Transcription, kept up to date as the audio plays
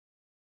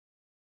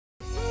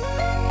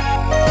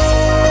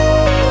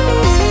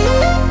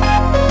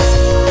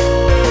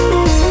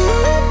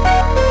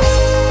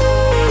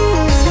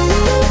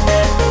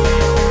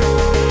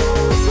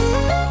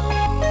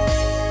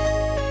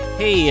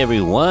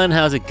everyone.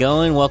 How's it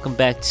going? Welcome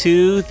back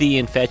to the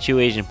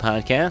Infatuasian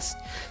Podcast.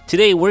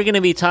 Today, we're going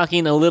to be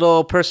talking a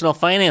little personal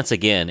finance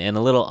again and a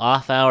little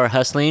off-hour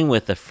hustling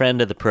with a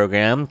friend of the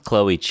program,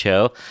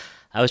 Choe.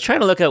 I was trying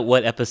to look at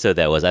what episode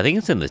that was. I think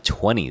it's in the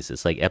 20s.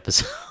 It's like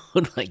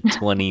episode like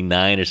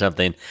 29 or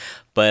something.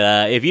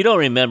 But if you don't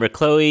remember,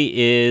 Choe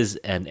is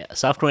a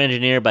software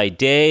engineer by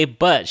day,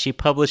 but she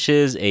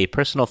publishes a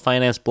personal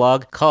finance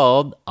blog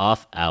called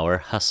Off Hour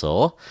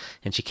Hustle.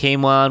 And she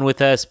came on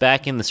with us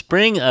back in the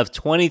spring of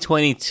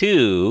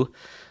 2022.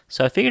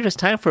 So I figured it's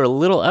time for a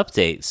little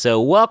update.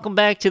 So welcome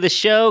back to the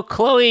show,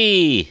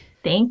 Choe.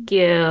 Thank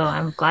you.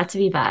 I'm glad to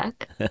be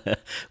back.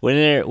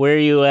 Where are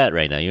you at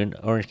right now? You're in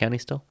Orange County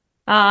still?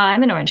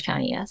 I'm in Orange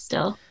County, yeah,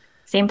 still.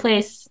 Same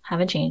place,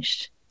 haven't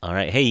changed. All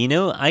right. Hey,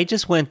 I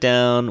just went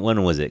down,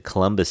 when was it?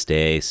 Columbus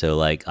Day. So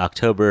like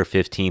October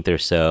 15th or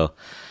so.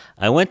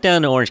 I went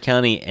down to Orange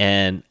County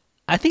and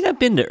I think I've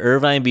been to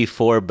Irvine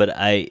before, but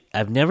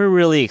I've never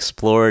really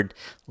explored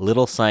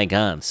Little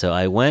Saigon. So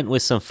I went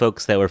with some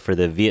folks that were for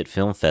the Viet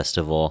Film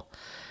Festival.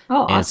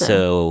 Oh, And awesome.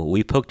 so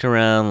we poked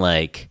around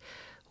like,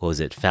 what was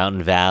it?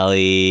 Fountain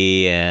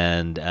Valley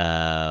and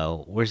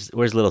where's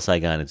Little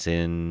Saigon? It's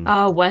in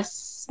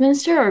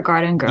Westminster or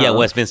Garden yeah, Grove?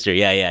 Westminster.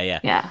 Yeah.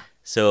 Yeah.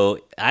 So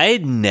I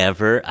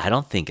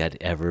don't think I'd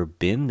ever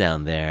been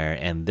down there.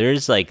 And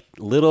there's like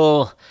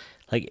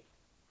like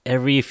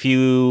every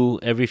few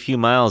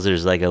miles,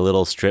 there's like a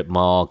little strip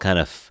mall kind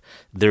of.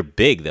 They're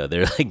big though.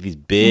 They're like these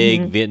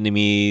big hmm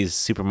Vietnamese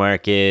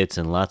supermarkets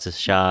and lots of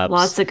shops.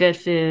 Lots of good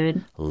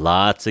food.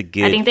 Lots of I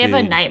good think they have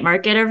a food. night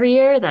market every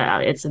year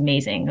that it's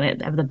amazing. They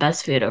have the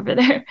best food over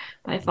there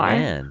by far.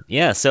 Man,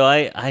 yeah. So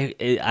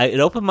it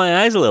opened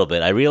my eyes a little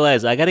bit. I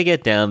realized I got to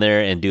get down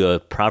there and do a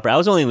proper. I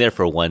was only there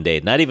for one day,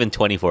 not even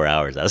 24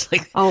 hours. I was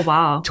like Oh,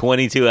 wow.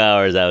 22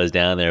 hours. I was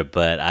down there,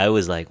 but I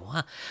was like,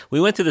 wow.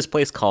 We went to this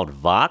place called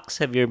Vox.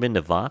 Have you ever been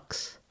to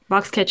Vox?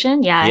 Box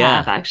Kitchen? Yeah, I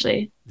have Yeah,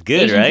 actually.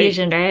 good, Asian right?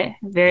 fusion, right?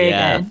 Very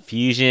Yeah, good.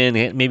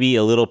 fusion, maybe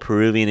a little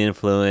Peruvian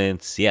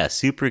influence. Yeah,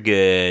 super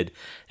good.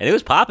 And it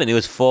was popping. It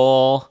was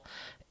full.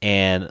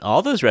 And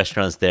all those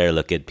restaurants there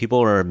look good.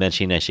 People were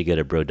mentioning I should go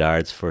to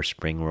Brodard's for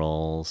spring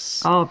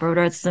rolls. Oh,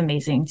 Brodarts is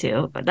amazing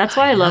too. But that's I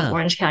why I love know.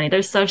 Orange County.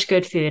 There's such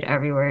good food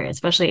everywhere,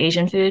 especially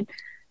Asian food.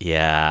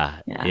 Yeah,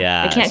 Yeah. I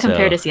yeah. can't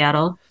compare So, to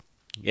Seattle.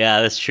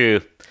 yeah, that's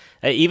true.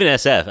 Even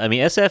SF. I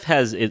mean, SF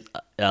has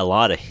a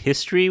lot of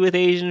history with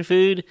Asian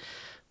food,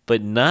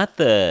 but not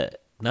the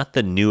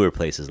newer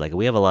places. Like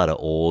we have a lot of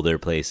older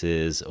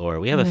places,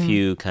 or we have a Mm.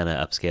 few kind of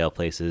upscale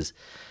places,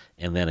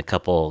 and then a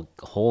couple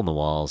hole in the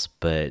walls.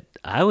 But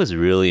I was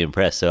really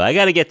impressed. So I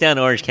got to get down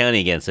to Orange County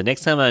again. So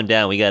next time I'm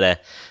down, we gotta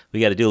do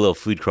a little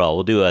food crawl.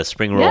 We'll do a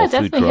spring roll Yeah,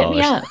 food definitely hit crawl.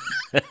 me up.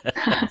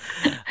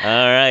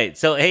 All right.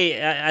 So,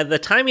 hey, the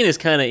timing is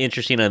kind of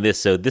interesting on this.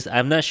 So,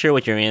 I'm not sure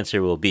what your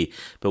answer will be,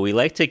 but we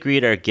like to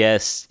greet our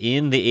guests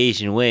in the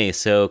Asian way.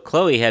 So,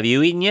 Chloe, have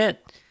you eaten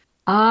yet?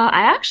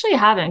 I actually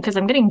haven't because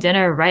I'm getting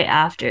dinner right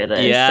after this.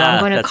 So I'm Yeah,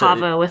 going to that's a,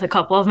 Cabo with a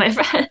couple of my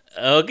friends.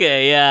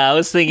 okay. Yeah, I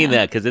was thinking Yeah.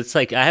 that because it's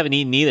like I haven't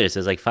eaten either. So,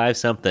 it's like five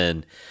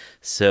something.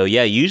 So,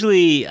 yeah,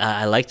 usually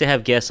I like to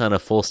have guests on a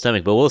full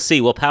stomach, but we'll see.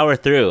 We'll power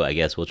through, I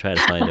guess. We'll try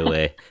to find a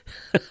way.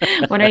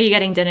 When are you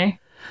getting dinner?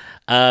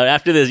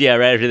 After this, yeah,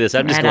 right after this,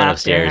 I'm just Right going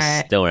after. All upstairs.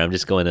 right. Don't worry, I'm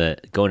just going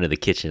to the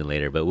kitchen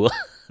later. But we'll,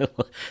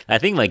 I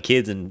think my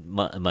kids and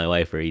my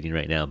wife are eating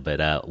right now.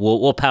 But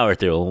we'll power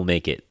through. We'll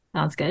make it.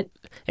 Sounds good.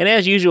 And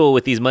as usual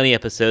with these money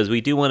episodes, we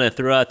do want to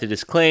throw out the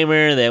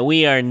disclaimer that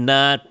we are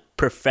not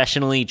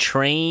professionally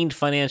trained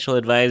financial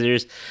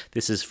advisors.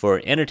 This is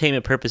for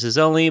entertainment purposes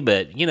only,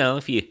 but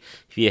if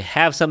you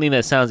have something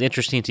that sounds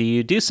interesting to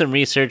you, do some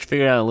research,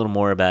 figure out a little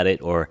more about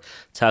it, or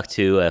talk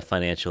to a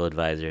financial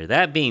advisor.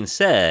 That being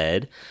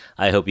said,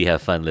 I hope you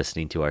have fun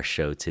listening to our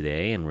show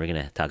today, and we're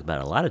going to talk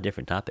about a lot of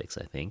different topics,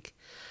 I think.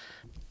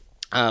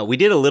 We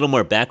did a little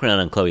more background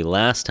on Chloe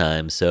last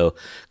time. So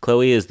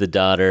Chloe is the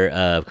daughter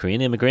of Korean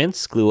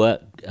immigrants, grew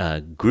up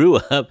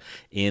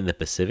in the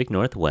Pacific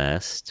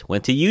Northwest,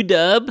 went to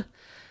UW,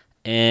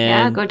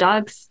 Yeah, and go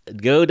dogs.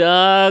 go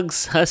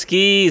dogs,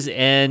 Huskies,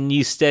 and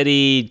you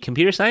studied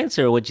computer science,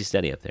 or what'd you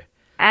study up there?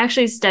 I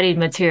actually studied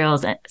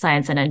materials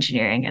science and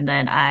engineering, and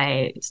then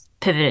I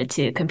pivoted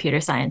to computer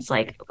science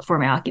like for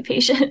my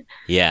occupation.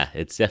 Yeah,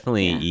 it's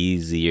definitely Yeah.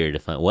 easier to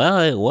find. Well,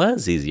 it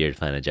was easier to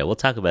find a job. We'll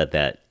talk about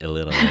that a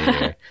little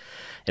later.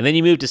 And then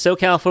you moved to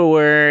SoCal for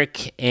work,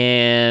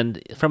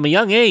 and from a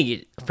young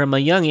age,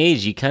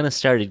 you kind of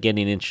started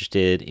getting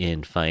interested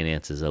in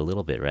finances a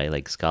little bit, right?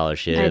 Like I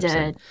scholarships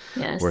and did.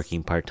 Yes.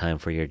 working part time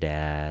for your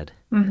dad.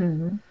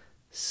 hmm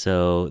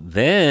So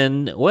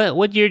then,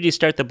 what year did you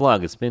start the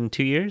blog? It's been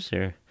 2 years,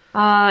 or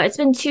It's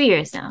been 2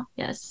 years now.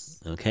 Yes.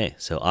 okay?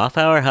 So Off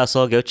Hour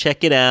Hustle, go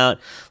check it out.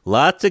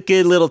 Lots of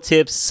good little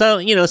tips.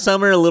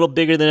 Some are a little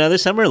bigger than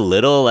others. Some are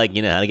little, like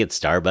how to get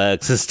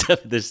Starbucks and stuff.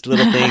 There's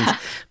little things,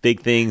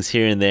 big things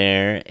here and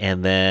there.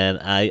 And then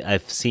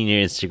I've seen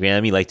your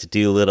Instagram. You like to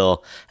do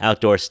little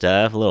outdoor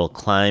stuff, a little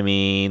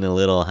climbing, a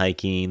little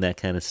hiking, that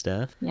kind of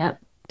stuff. Yep.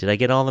 Did I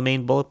get all the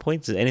main bullet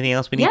points? Is there anything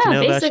else we need to Yeah,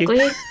 know about you?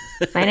 basically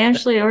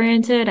financially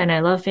oriented and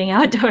I love being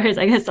outdoors.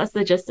 I guess that's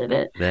the gist of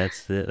it.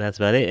 That's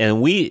about it. And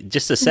we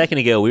just a second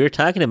ago we were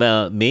talking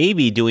about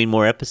maybe doing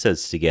more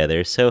episodes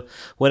together. So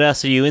what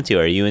else are you into?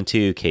 Are you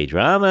into K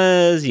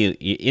dramas? You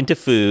into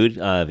food,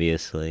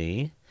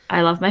 obviously.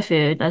 I love my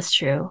food. That's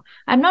true.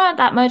 I'm not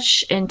that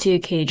much into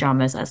K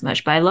dramas as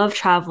much, but I love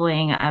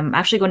traveling. I'm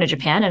actually going to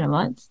Japan in a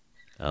month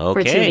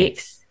for two Okay.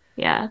 weeks.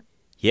 Yeah.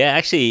 Yeah,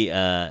 actually,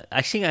 I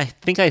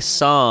think I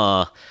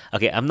saw.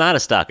 Okay, I'm not a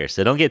stalker,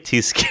 so don't get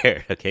too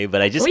scared. Okay, but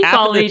We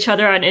follow each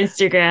other on I just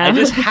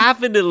Instagram.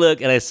 happened to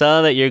look, and I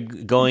saw that you're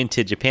going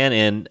to Japan,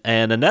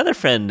 and another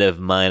friend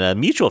of mine, a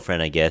mutual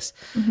friend, I guess,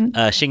 Mhm.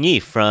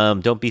 Xingyi from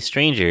Don't Be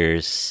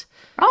Strangers,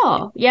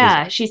 Oh, is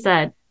yeah. She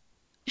said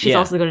she's yeah.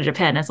 also going to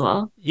Japan as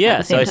well at Yeah,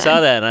 the so same I saw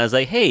time. that and I was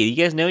like, "Hey, you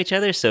guys know each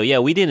other?" So yeah,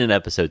 we did an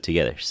episode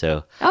together.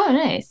 So Oh,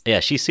 nice. yeah,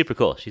 she's super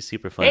cool. She's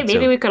super Hey, fun. maybe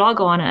So we could all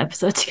go on an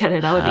episode together.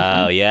 That would be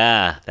oh fun.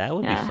 yeah, that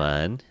would be Yeah.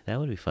 fun. That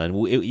would be fun.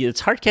 It's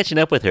hard catching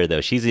up with her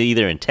though. She's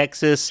either in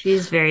Texas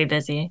She's very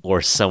busy.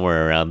 or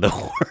somewhere around the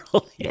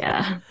world. Yeah,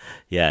 Yeah.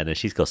 yeah. No,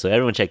 she's cool. So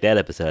everyone check that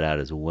episode out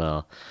as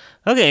well.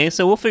 Okay,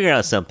 so we'll figure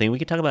out something. We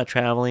can talk about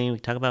traveling. We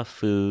can talk about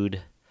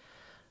food.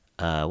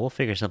 We'll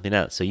figure something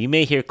out. So you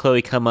may hear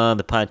Chloe come on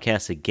the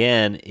podcast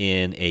again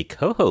in a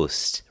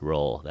co-host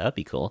role. That would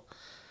be cool.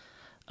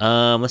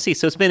 Let's see.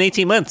 So it's been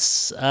 18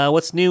 months.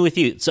 What's new with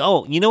you? So,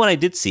 oh, you know what I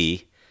did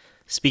see?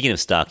 Speaking of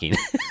stalking,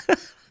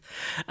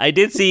 I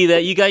did see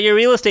that you got your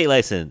real estate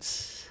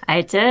license.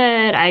 I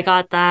did. I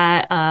got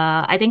that.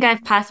 I think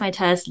I've passed my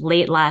test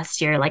late last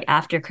year, like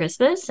after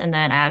Christmas, and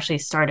then I actually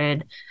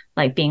started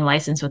like being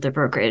licensed with the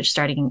brokerage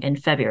starting in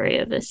February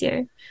of this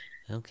year.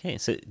 Okay.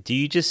 So do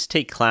you just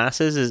take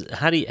classes?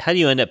 How do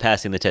you end up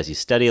passing the test? You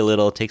study a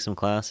little, take some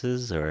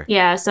classes, or?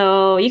 Yeah,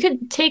 so you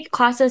could take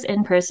classes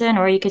in person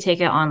or you could take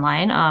it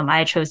online.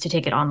 I chose to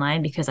take it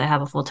online because I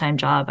have a full-time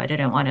job. I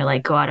didn't want to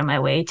like go out of my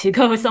way to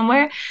go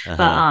somewhere. Uh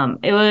But huh.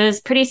 it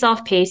was pretty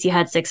self-paced. You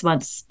had 6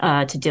 months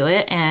to do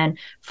it. And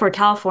for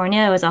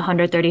California, it was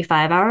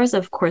 135 hours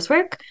of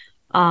coursework.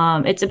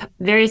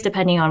 Varies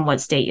depending on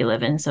what state you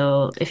live in.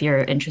 So if you're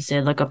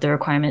interested, look up the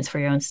requirements for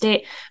your own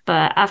state.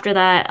 But after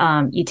that,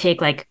 you take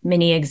like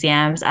mini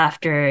exams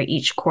after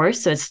each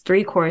course. So it's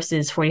three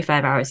courses,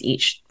 45 hours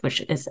each,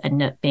 which is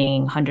end up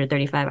being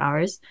 135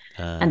 hours.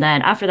 Uh And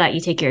then after that,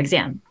 you take your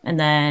exam. And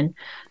then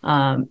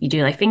you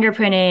do like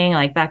fingerprinting,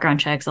 like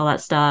background checks, all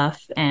that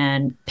stuff,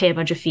 and pay a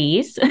bunch of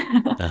fees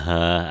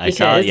huh. I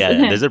saw. because, Yeah.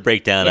 There's a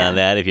breakdown on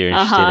yeah. that if you're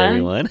interested, Uh-huh.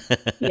 everyone.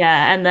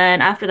 Yeah, and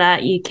then after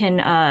that, you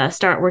can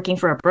start working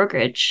for a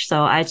brokerage.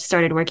 So I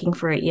started working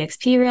for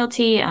EXP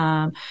Realty,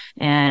 and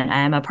I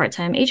am a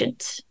part-time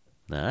agent.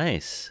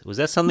 Nice. Was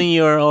that something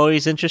you were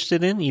always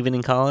interested in, even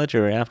in college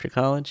or after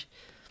college?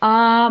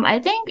 I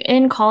think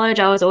in college,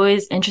 I was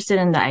always interested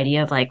in the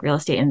idea of like real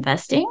estate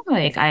investing.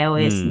 Like I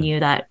always Hmm. knew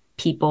that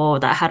people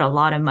that had a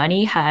lot of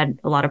money had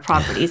a lot of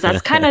properties.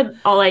 That's kind of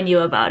all I knew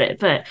about it.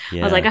 But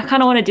I was like, Yeah. I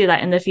kind of want to do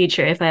that in the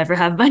future if I ever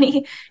have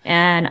money.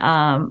 And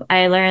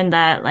I learned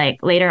that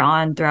like later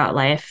on throughout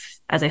life,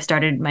 as I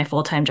started my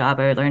full-time job,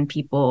 I learned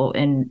people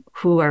in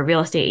who are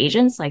real estate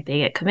agents, like they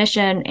get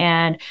commission.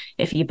 And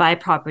if you buy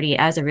property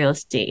as a real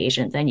estate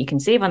agent, then you can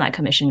save on that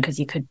commission because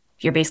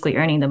you're basically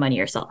earning the money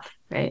yourself,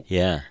 right?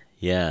 Yeah.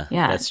 Yeah.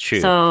 Yeah. That's true.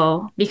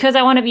 So because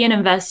I want to be an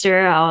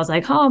investor, I was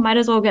like, oh, might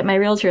as well get my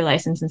realtor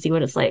license and see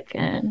what it's like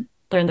and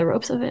learn the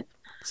ropes of it.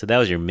 So that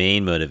was your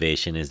main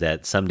motivation is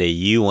that someday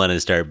you want to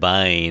start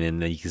buying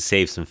and then you can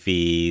save some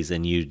fees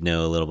and you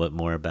know a little bit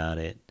more about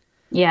it.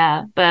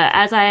 Yeah. But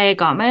as I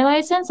got my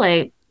license,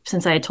 like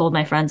since I told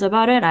my friends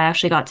about it, I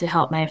actually got to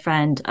help my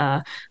friend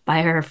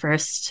buy her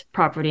first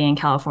property in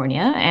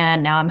California.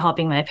 And now I'm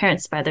helping my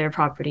parents buy their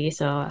property.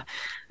 So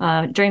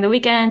during the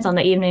weekends, on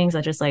the evenings,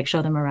 I just like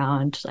show them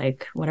around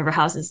like whatever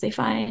houses they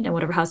find and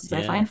whatever houses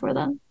I Yeah. find for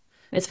them.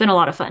 It's been a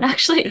lot of fun, It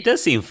actually.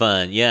 does seem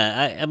fun.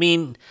 Yeah. I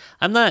mean,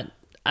 I'm not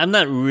I'm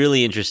not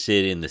really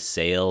interested in the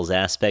sales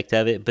aspect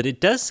of it, but it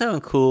does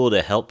sound cool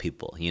to help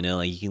people,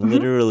 like you can Hmm.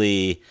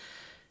 literally,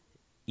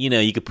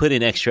 you could put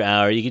in extra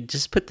hour, you could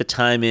just put the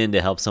time in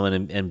to help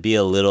someone and be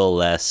a little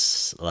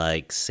less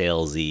like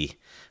salesy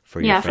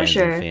for your Yeah, for friends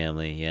and sure.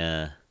 family.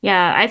 Yeah.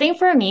 Yeah, I think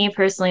for me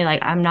personally,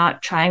 like I'm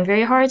not trying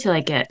very hard to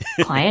like get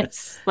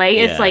clients. Like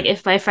it's Yeah. like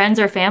if my friends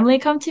or family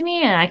come to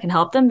me and I can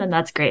help them, then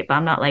that's great. But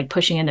I'm not like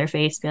pushing in their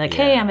face, be like,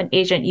 "Hey, Yeah. I'm an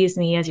agent. Use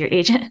me as your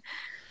agent."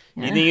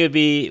 You Yeah,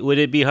 think would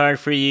it be hard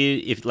for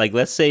you if, like,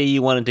 let's say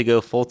you wanted to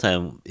go full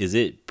time? Is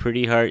it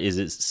pretty hard? Is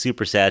it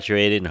super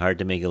saturated and hard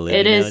to make a it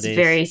living is nowadays?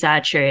 very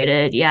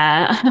saturated.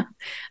 Yeah,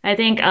 I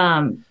think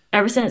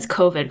ever since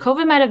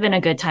COVID might have been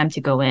a good time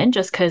to go in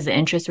just because the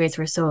interest rates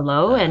were so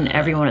low and Uh,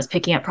 everyone was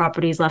picking up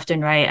properties left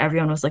and right.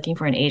 Everyone was looking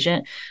for an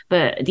agent.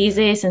 But these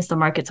yeah, days, since the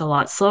market's a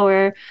lot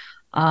slower,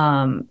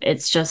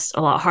 it's just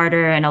a lot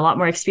harder and a lot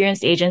more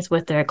experienced agents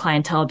with their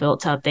clientele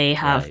built up. They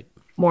have right.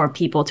 more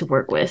people to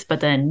work with. But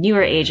then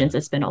newer Yeah. agents,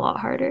 it's been a lot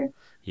harder.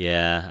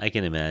 Yeah, I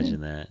can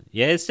imagine that.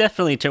 Yeah, it's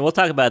definitely we'll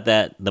talk about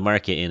that the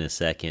market in a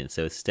second.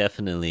 So it's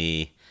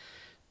definitely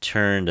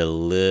turned a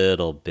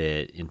little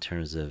bit in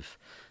terms of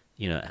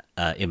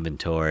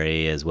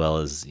inventory, as well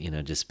as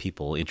just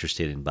people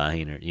interested in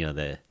buying, or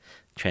the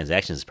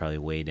transactions is probably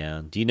way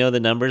down. Do you know the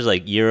numbers,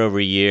 like year over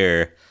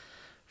year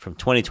from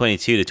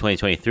 2022 to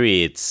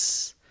 2023?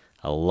 It's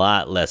a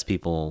lot less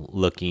people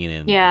looking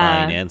and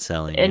buying Yeah. and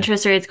selling. Yeah.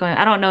 Interest rates going,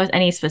 I don't know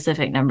any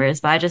specific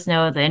numbers, but I just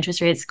know the interest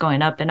rates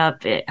going up and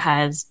up. It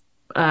has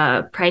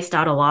priced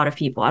out a lot of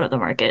people out of the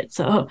market.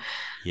 So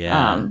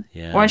Yeah.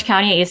 Yeah. Orange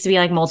County, it used to be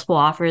like multiple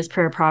offers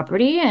per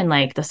property, and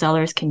like the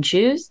sellers can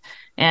choose.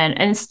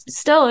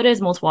 Still it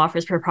is multiple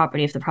offers per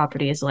property if the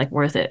property is like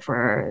worth it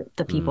for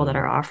the people that Mm,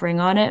 are offering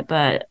on it.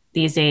 But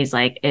these days,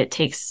 like it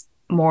takes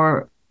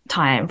more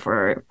time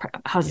for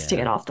houses to yeah.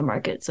 get off the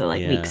market. So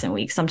like Yeah. weeks and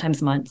weeks,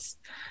 sometimes months.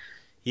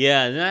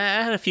 Yeah, and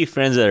I had a few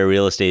friends that are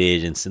real estate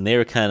agents, and they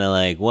were kind of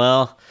like,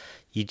 "Well,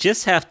 you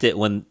just have to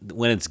when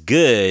it's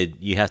good,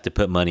 you have to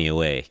put money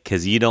away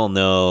because you don't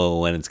know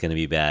when it's going to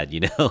be bad."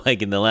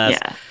 Like in the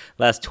Yeah.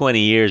 last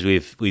 20 years,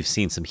 we've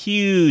seen some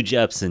huge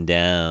ups and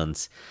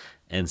downs,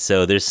 and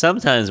so there's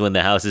sometimes when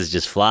the houses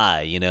just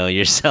fly.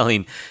 You're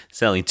selling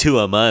two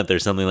a month or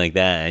something like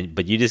that,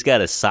 but you just got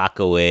to sock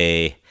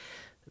away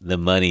the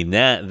money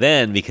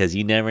then, because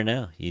you never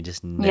know. You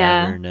just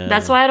Yeah, never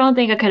that's know. why I don't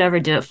think I could ever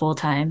do it full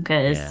time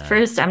because Yeah.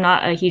 first, I'm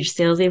not a huge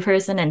salesy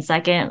person, and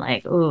second,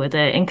 like, ooh,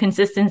 the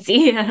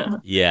inconsistency.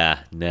 Yeah,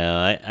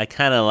 no, I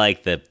kind of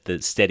like the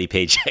steady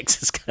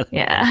paychecks. It's kind of nice.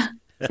 Yeah,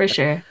 for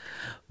sure.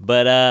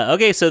 But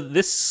okay, so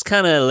this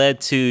kind of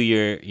led to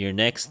your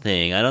next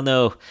thing. I don't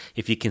know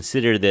if you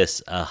consider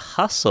this a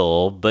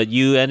hustle, but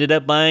you ended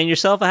up buying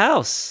yourself a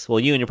house. Well,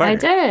 you and your I partner.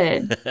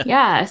 did.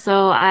 Yeah.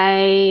 So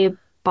I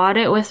bought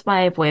it with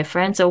my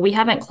boyfriend. So we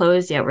haven't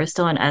closed yet. We're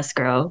still in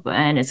escrow,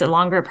 and it's a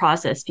longer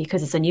process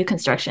because it's a new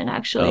construction,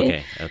 actually.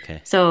 Okay,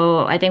 okay.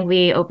 So I think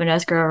we opened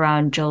escrow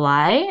around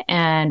July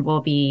and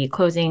we'll be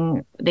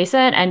closing, they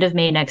said end of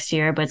May next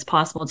year, but it's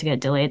possible to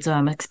get delayed. So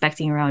I'm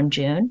expecting around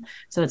June.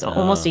 So it's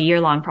almost a Oh,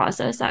 year-long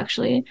process,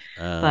 actually.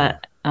 oh,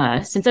 But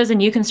since there's a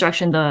new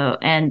construction though,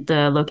 and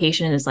the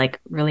location is like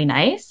really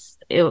nice,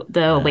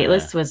 the wait uh,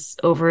 list was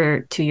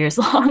over 2 years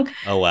long.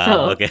 oh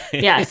wow. So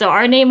yeah, Okay. so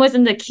our name was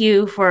in the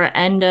queue for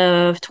end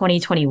of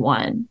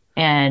 2021.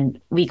 And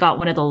we got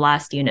one of the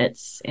last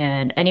units.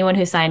 And anyone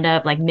who signed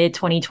up like mid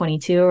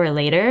 2022 or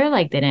later,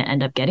 like they didn't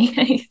end up getting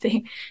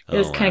anything. It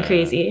was Oh kind of wow.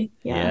 crazy.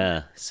 Yeah.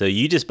 Yeah. So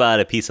you just bought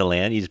a piece of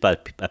land. You just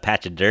bought a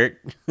patch of dirt.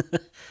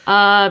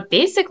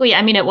 Basically,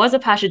 I mean, it was a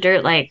patch of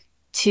dirt like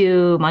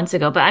 2 months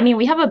ago, but I mean,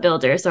 we have a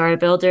builder. So our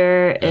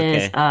builder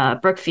is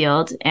Okay.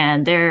 Brookfield,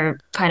 and they're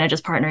kind of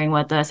just partnering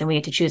with us, and we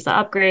get to choose the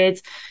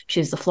upgrades,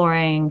 choose the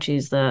flooring,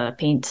 choose the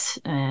paint,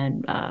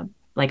 and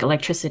like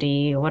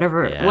electricity,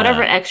 whatever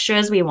Yeah.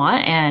 extras we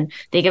want, and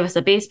they give us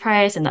a base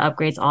price, and the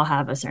upgrades all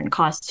have a certain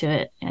cost to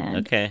it, and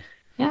Okay.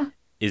 yeah.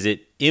 Is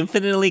it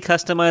infinitely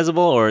customizable,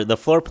 or the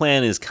floor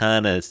plan is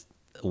kind of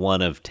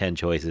one of 10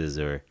 choices,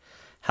 or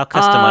how Uh,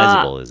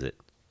 customizable is it?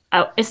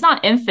 it's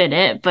not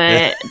infinite,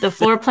 but the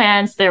floor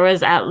plans there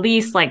was at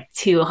least like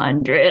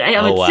 200.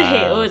 I Oh would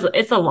say wow.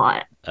 it's a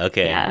lot.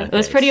 Okay, Yeah, it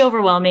was okay. pretty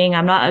overwhelming.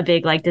 I'm not a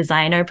big like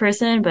designer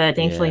person, but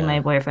thankfully my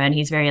Yeah, boyfriend,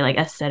 he's very like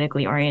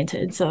aesthetically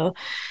oriented, so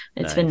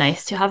it's been nice.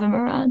 nice to have him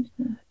around.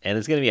 And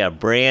it's gonna be a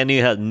brand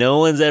new house. No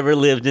one's ever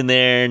lived in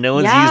there. No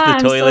one's Yeah, used the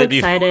I'm so toilet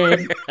before.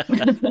 excited.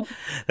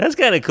 That's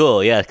kind of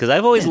cool. Yeah, because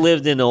I've always Yeah.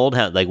 lived in old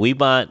house. Like we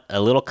bought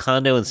a little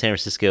condo in San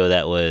Francisco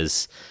that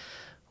was,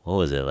 what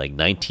was it, like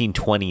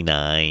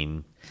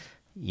 1929.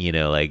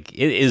 Like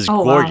it is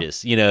Oh wow.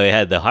 gorgeous. It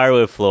had the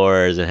hardwood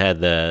floors, it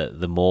had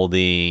the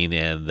molding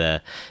and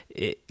the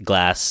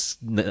glass.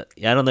 I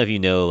don't know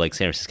if like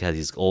San Francisco has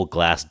these old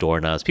glass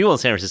doorknobs. People in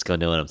San Francisco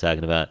know what I'm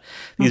talking about.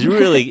 It's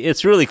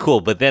really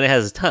cool, but then it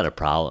has a ton of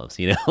problems.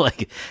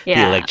 Like the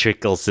Yeah,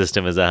 electrical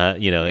system is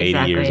 80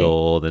 years exactly.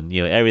 old, and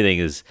everything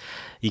is.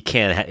 You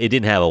can't. It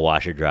didn't have a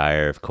washer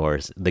dryer, of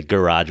course. The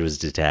garage was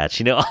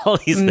detached. All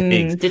these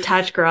things.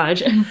 Detached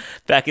garage.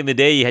 Back in the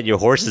day, you had your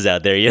horses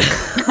out there,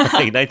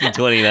 like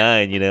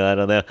 1929. I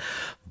don't know,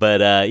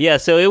 but yeah.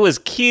 So it was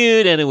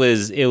cute, and it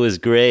was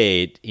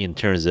great in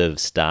terms of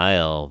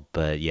style.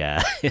 But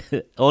yeah,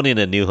 owning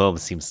a new home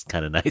seems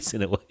kind of nice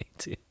in a way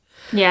too.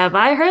 Yeah, but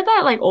I heard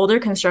that like older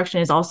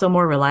construction is also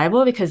more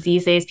reliable because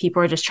these days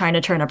people are just trying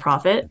to turn a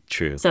profit.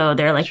 True, So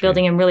they're like true.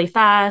 building them really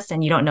fast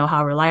and you don't know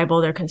how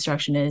reliable their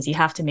construction is. You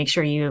have to make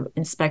sure you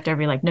inspect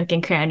every like nook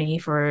and cranny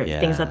for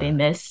things that they Yeah,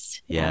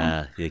 missed. Yeah.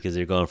 yeah, because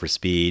they're going for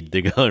speed.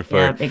 They're going for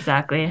Yeah,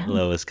 exactly.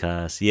 lowest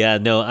cost. Yeah,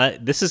 no,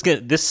 this is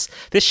good. This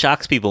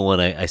shocks people when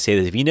I say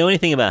this. If you know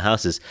anything about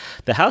houses,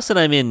 the house that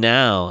I'm in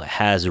now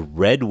has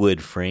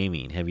redwood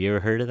framing. Have you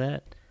ever heard of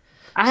that?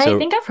 I So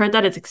think I've heard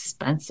that it's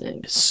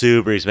expensive.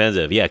 super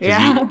expensive. Yeah, because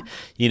Yeah.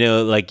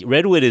 like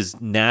redwood is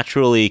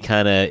naturally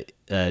kind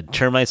of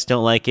termites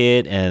don't like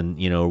it, and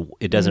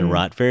it doesn't Mm,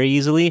 rot very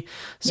easily.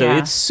 So yeah,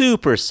 it's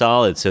super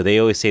solid. So they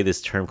always say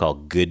this term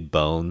called good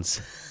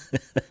bones.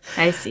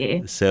 I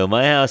see. So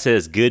my house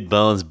has good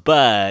bones,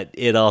 but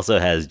it also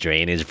has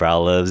drainage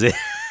problems. It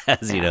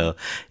has, Yeah.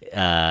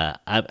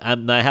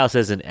 my house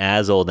isn't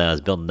as old now.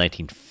 It's built in the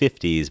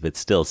 1950s, but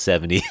still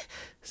 70.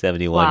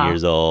 71 Wow.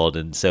 years old,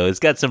 and so it's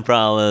got some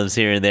problems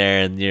here and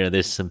there. And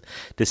there's some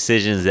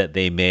decisions that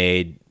they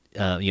made.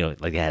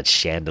 Like they had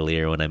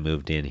chandelier when I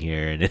moved in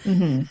here, and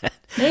Hmm.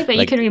 Hey, but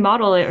you can like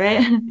remodel it,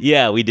 right?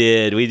 yeah, Yeah, we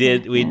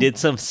yeah, did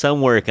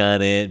some work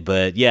on it,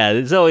 but yeah,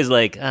 it's always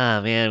like,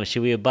 ah, man,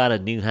 should we have bought a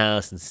new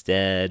house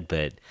instead?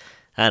 But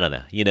I don't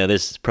know.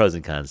 There's pros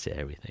and cons to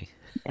everything.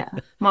 yeah.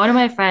 One of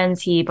my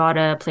friends, he bought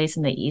a place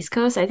in the East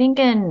Coast, I think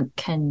in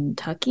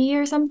Kentucky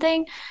or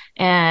something,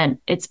 and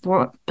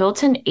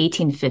built in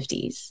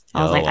 1850s.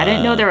 I was Oh, like, I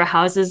didn't know wow. there were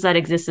houses that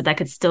existed that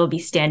could still be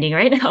standing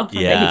right now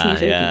from the Yeah,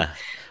 1850s. yeah.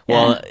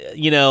 Yeah, Well,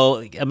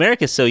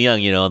 America's so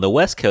young. On the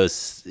West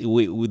Coast,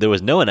 there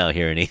was no one out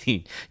here in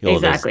 18.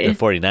 There's the exactly.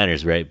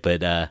 49ers, right?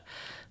 But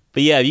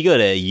yeah, if you go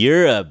to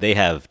Europe, they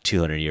have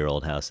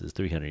 200-year-old houses,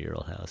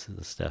 300-year-old houses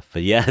and stuff.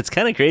 But yeah, it's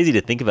kind of crazy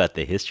to think about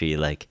the history.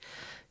 Like,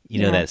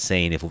 Yeah. that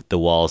saying, if the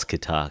walls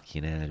could talk,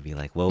 it'd be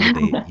like, what would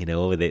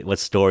they, what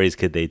stories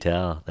could they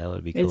tell? That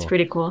would be It's cool.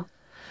 pretty cool.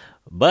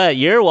 But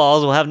your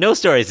walls will have no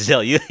stories to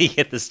tell you. You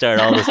get to start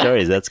all the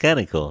stories. That's kind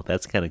of cool.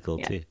 That's kind of cool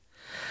Yeah. too.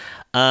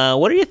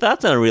 What are your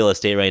thoughts on real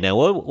estate right now?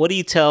 What do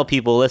you tell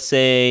people? Let's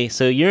say,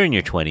 so you're in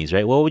your 20s,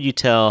 right? What would you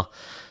tell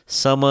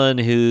someone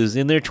who's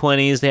in their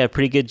 20s? They have a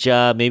pretty good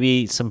job,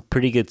 maybe some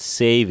pretty good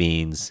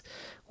savings.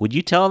 Would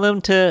you tell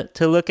them to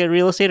look at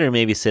real estate, or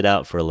maybe sit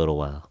out for a little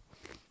while?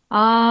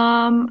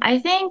 I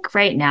think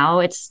right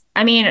now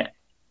I mean,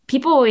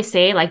 people always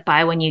say like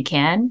buy when you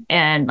can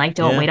and like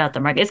don't Yeah, wait out the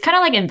market. It's kind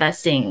of like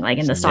investing like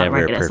in it's the stock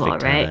never a market as well,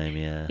 perfect right? time.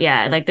 Yeah,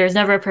 Yeah, like there's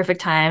never a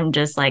perfect time.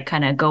 Just like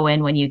kind of go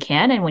in when you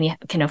can and when you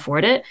can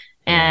afford it.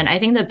 And yeah, I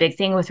think the big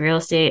thing with real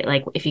estate,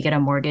 like if you get a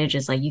mortgage,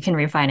 is like you can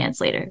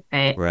refinance later,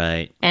 right?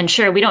 right. And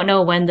sure, we don't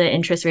know when the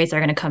interest rates are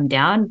going to come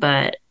down,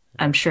 but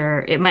I'm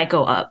sure it might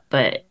go up,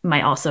 but it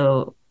might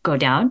also go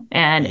down.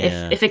 And if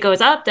Yeah, if it goes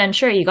up, then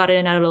sure, you got it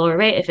in at a lower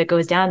rate. If it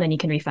goes down, then you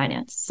can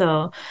refinance.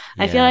 So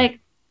I feel yeah,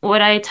 like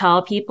what I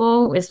tell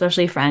people,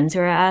 especially friends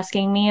who are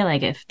asking me,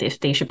 like if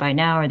they should buy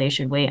now or they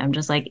should wait, I'm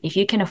just like, if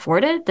you can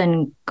afford it,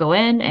 then go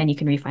in and you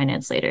can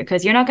refinance later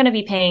because you're not going to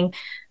be paying.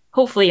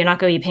 Hopefully, you're not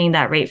going to be paying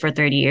that rate for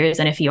 30 years.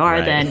 And if you are,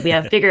 right. then we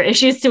have bigger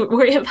issues to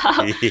worry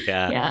about.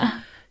 Yeah.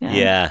 Yeah. Yeah.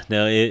 Yeah,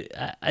 no,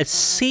 it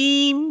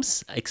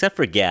seems, except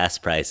for gas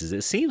prices,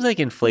 it seems like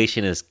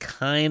inflation is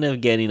kind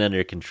of getting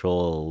under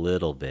control a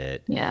little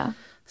bit. Yeah.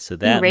 So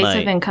I think that rates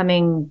have might, been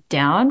coming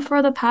down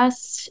for the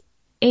past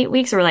 8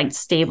 weeks or like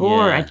stable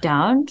or yeah, like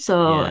down.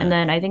 So, and yeah,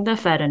 then I think the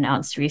Fed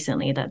announced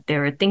recently that they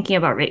were thinking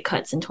about rate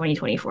cuts in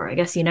 2024. I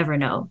guess you never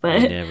know,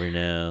 you but never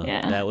know.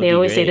 yeah, That would they be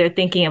always say they're great,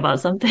 thinking about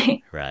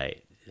something.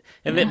 right?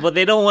 Yeah. But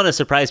they don't want to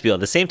surprise people.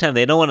 At the same time,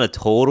 they don't want to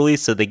totally,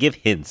 so they give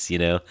hints.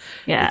 They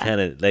Yeah. kind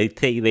of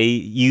they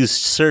use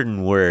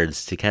certain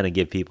words to kind of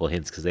give people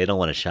hints because they don't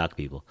want to shock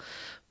people.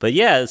 But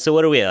yeah, so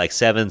what are we at, like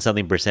 7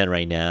 something%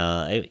 right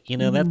now?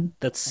 Hmm.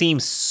 That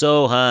seems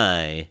so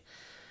high,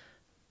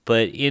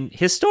 but in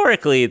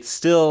historically, it's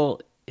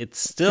It's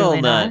still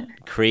really not not.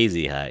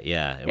 crazy high.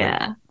 Yeah,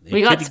 Yeah. We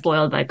it got could,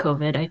 spoiled by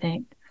COVID, I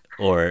think.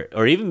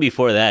 or even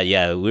before that.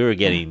 Yeah, we were Yeah.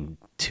 getting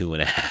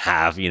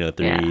 2.5, Yeah.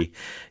 3.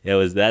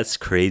 That's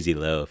crazy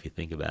low if you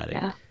think about it.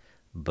 Yeah.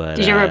 But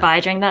Did you ever buy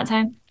during that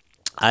time?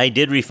 I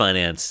did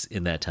refinance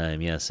in that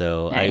time. Yeah,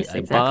 so Nice, I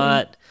exactly.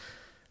 bought.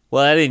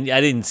 Well, I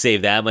didn't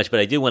save that much, but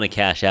I did want to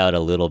cash out a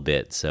little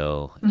bit.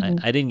 So Hmm.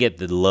 I didn't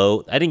get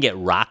I didn't get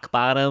rock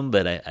bottom,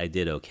 but I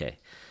did okay.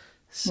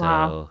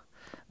 Wow. So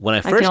when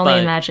I I can first only bought,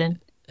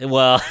 imagine.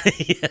 well,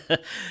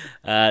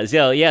 yeah.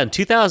 So yeah, in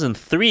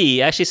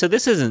 2003, actually, so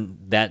this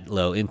isn't that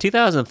low. In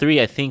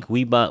 2003, I think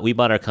we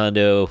bought our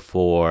condo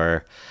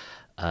for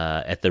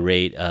at the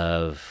rate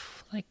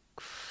of like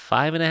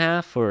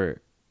 5.5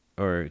 or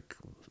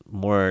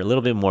more, a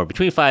little bit more,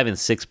 between 5 and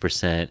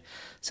 6%.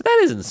 So that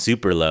isn't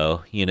super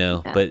low,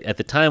 Yeah. But at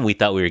the time, we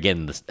thought we were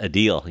getting a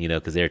deal,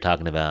 because they were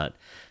talking about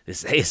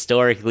this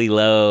historically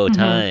low Hmm.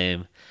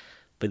 time.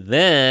 But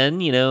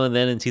then, and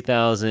then in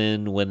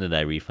 2000, when did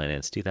I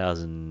refinance?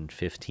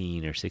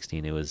 2015 or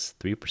 16, it was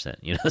 3%,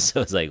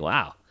 So it's like,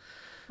 wow.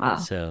 Wow.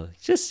 So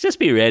just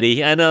be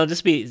ready. I know,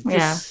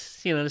 Yeah.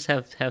 just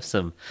have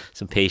some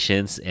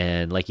patience.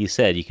 And like you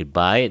said, you could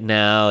buy it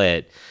now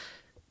at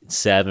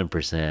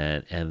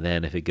 7%, and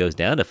then if it goes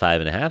down to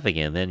 5.5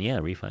 again, then yeah,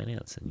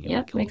 refinance, and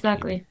Yep,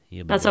 exactly.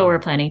 you'll be That's what we're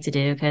good. planning to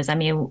do because I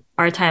mean,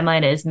 our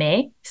timeline is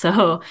May.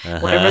 So Uh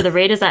whatever huh. the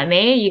rate is at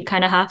May, you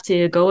kind of have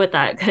to go with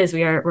that because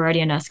we're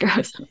already in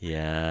escrow. So,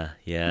 Yeah,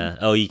 yeah.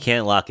 Oh, you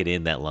can't lock it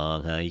in that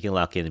long, huh? You can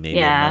lock it in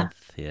maybe a yeah.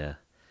 month. Yeah.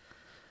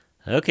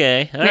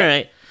 Okay. All Yeah.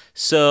 right.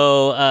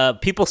 So,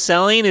 people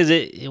selling, is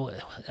it?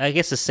 I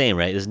guess the same,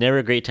 right? There's never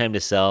a great time to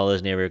sell.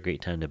 There's never a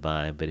great time to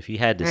buy. But if you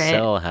had to Right.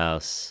 sell a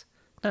house,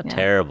 not Yeah.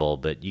 terrible,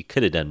 but you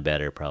could have done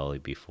better probably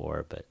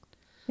before. But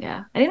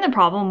Yeah. I think the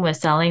problem with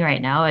selling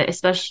right now,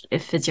 especially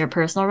if it's your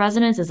personal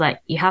residence, is like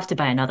you have to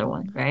buy another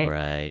one, right?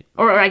 right.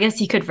 Or I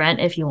guess you could rent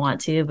if you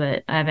want to,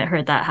 but I haven't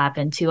heard that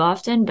happen too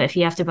often. But if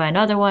you have to buy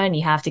another one,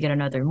 you have to get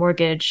another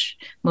mortgage,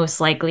 most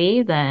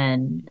likely,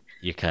 then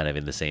you're kind of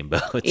in the same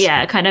boat.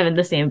 Yeah, kind of in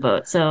the same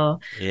boat. So,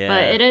 but Yeah.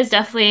 it is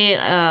definitely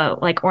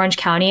like Orange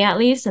County, at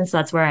least, since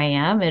that's where I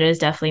am, it is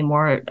definitely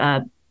more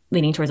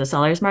leaning towards a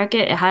seller's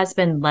market. It has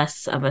been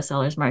less of a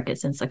seller's market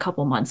since a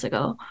couple months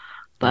ago,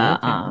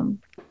 but Okay.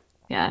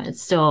 yeah,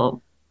 it's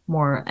still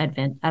more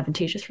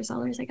advantageous for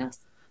sellers, I guess.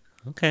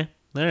 Okay.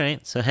 All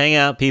right. So hang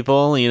out,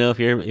 people. If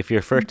you're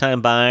a first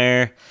time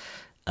buyer,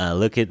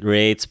 look at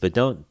rates, but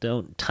don't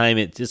time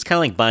it. It's kind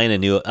of like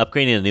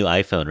upgrading a new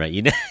iPhone,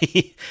 right?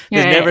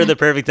 There's never Right. the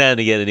perfect time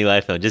to get a new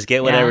iPhone. Just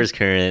get Yeah. whatever's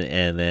current,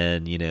 and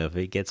then if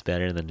it gets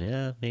better, then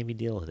yeah, maybe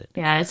deal with it.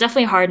 Yeah, it's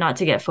definitely hard not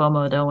to get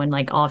FOMO though when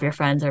like all of your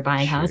friends are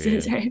buying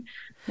houses, True. right?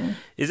 Yeah.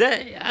 Is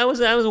that I was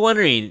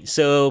wondering.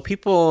 So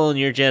people in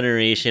your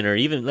generation, or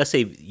even let's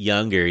say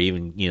younger,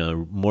 even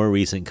more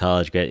recent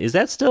college grad, is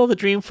that still the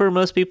dream for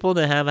most people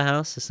to have a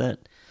house? Is that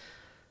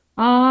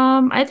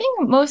I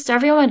think most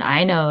everyone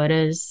I know it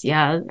is.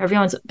 Yeah,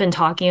 everyone's been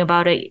talking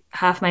about it.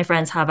 Half my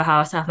friends have a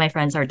house, half my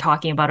friends are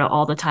talking about it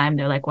all the time.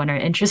 They're like, when are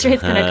interest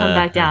rates gonna come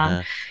back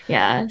down?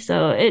 Yeah,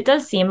 so it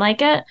does seem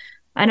like it.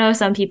 I know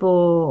some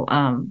people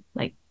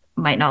like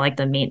might not like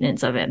the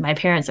maintenance of it. My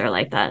parents are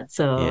like that.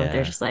 So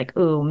they're yeah, just like,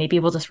 ooh, maybe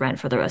we'll just rent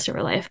for the rest of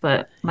our life.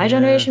 But my yeah.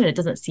 generation, it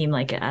doesn't seem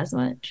like it as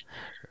much.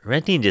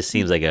 Renting just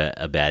seems like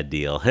a bad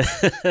deal.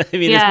 I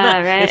mean, it's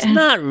not Yeah, it's right.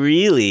 not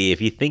really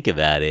if you think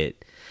about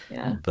it.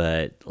 Yeah.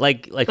 But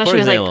like for Especially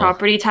with like example,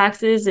 property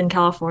taxes in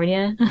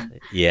California.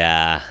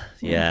 yeah,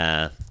 Yeah,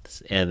 yeah.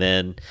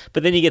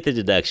 But then you get the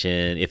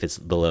deduction if it's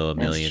below a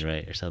that's million,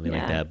 right, or something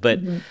like yeah. that. But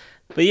Hmm.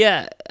 but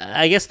yeah,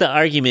 I guess the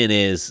argument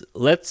is,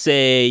 let's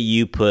say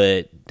you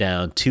put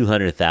down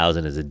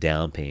 200,000 as a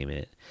down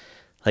payment.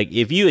 Like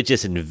if you had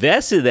just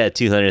invested that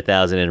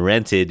 200,000 and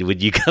rented,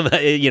 would you come out?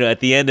 At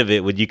the end of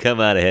it, would you come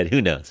out ahead?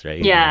 Who knows,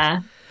 right? Who knows?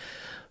 Yeah,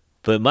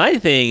 But my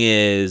thing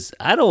is,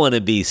 I don't want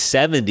to be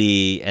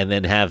 70 and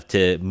then have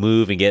to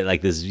move and get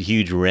like this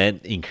huge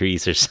rent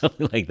increase or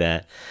something like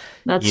that.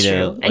 that's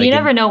true. And you Like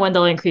never in know when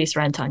they'll increase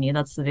rent on you.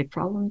 That's the big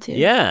problem too.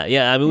 yeah,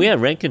 yeah. I mean, we Yeah.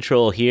 have rent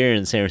control here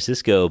in San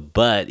Francisco,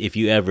 but if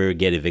you ever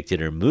get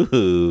evicted or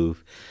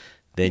move,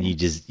 then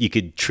Yeah. you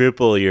could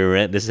triple your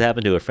rent. This has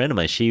happened to a friend of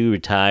mine. She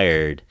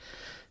retired.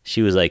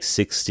 She was like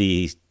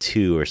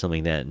 62 or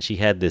something like that, and she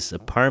had this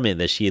apartment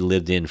that she had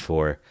lived in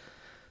for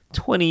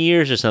 20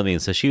 years or something.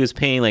 So she was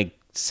paying like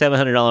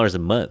 $700 a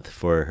month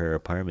for her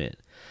apartment.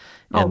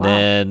 Oh And wow.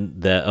 then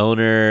the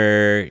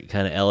owner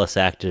kind of Ellis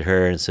acted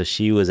her, and so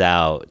she was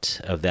out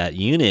of that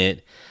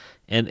unit.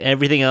 And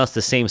everything else,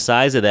 the same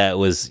size of that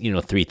was,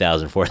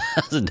 $3,000,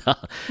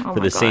 $4,000 Oh for my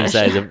the same gosh.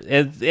 size of,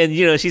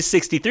 and she's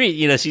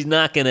 63. She's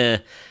not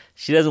gonna,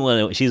 she doesn't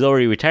want to. She's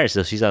already retired,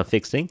 so she's on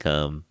fixed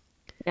income.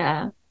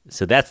 Yeah.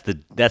 So that's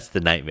the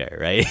nightmare,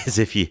 right? Is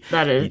if you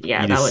That is, you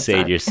yeah, that just would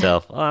say to suck.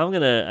 yourself, "Oh, I'm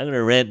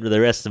gonna rent for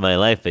the rest of my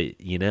life," but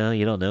you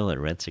don't know what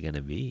rents are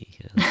gonna be.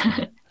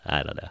 So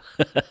I don't know.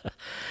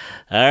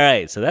 All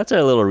right, so that's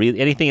our little.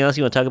 Anything else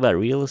you want to talk about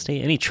real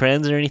estate? Any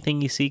trends or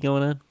anything you see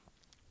going on?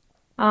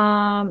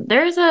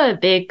 There's a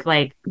big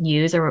like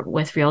news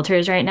with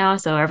realtors right now,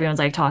 so everyone's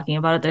like talking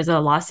about it. There's a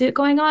lawsuit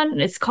going on.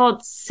 It's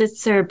called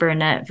Sitzer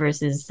Burnett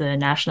versus the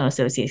National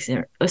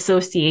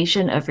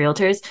Association of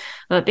Realtors.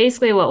 But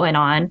basically, what went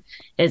on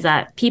is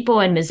that people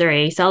in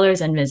Missouri, sellers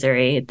in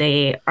Missouri,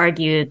 they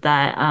argued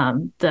that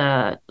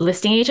the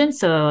listing agents,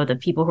 so the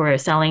people who are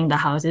selling the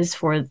houses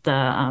for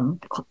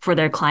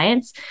their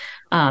clients,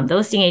 the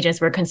listing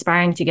agents were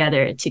conspiring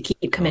together to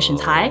keep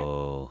commissions high.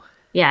 Oh,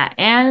 Yeah,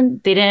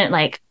 and they didn't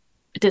like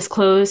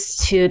disclose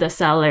to the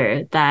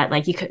seller that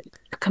like you could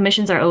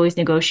commissions are always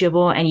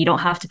negotiable and you don't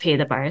have to pay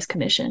the buyer's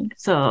commission.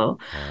 So,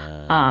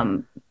 uh,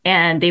 um,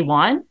 and they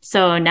won.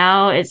 So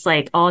now it's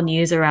like all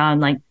news around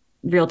like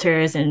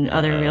realtors and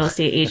other uh, real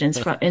estate agents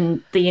from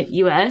in the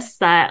US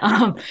that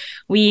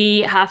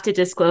we have to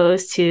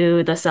disclose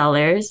to the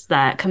sellers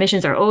that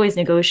commissions are always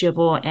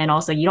negotiable and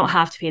also you don't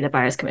have to pay the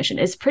buyer's commission.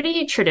 It's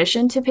pretty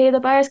tradition to pay the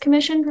buyer's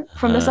commission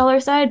from the uh, seller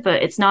side,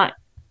 but it's not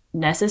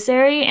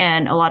necessary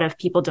and a lot of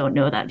people don't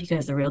know that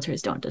because the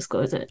realtors don't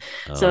disclose it.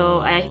 So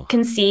I oh,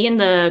 can see in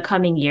the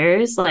coming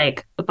years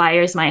like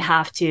buyers might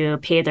have to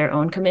pay their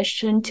own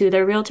commission to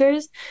their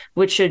realtors,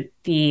 which should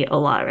be a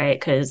lot, right?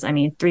 Because I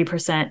mean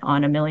 3%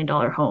 on $1 million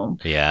home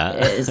yeah,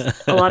 is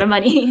a lot of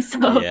money.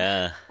 So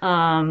yeah.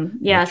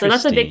 yeah, so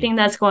that's a big Interesting. thing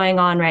that's going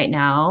on right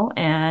now,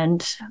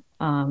 and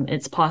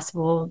it's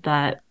possible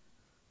that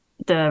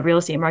the real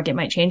estate market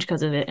might change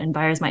because of it, and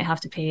buyers might have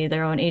to pay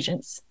their own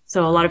agents.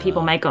 So a lot Oh of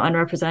people wow. might go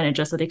unrepresented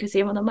just so they could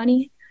save on the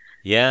money.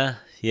 Yeah,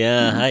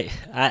 yeah.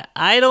 Yeah.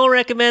 I don't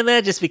recommend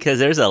that just because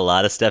there's a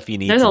lot of stuff you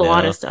need There's to a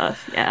lot of know.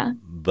 stuff. Yeah.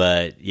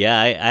 But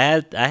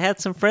yeah, I had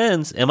some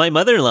friends, and my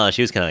mother-in-law,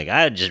 she was kind of like,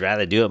 I'd just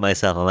rather do it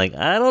myself. I'm like,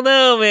 I don't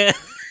know, man.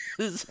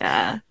 there's,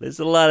 Yeah. there's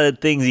a lot of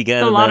things you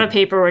A gotta lot not. of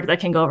paperwork that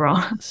can go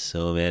wrong.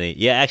 So many.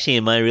 Yeah, actually,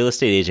 my real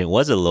estate agent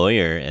was a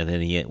lawyer, and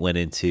then he went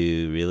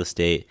into real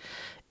estate.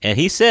 And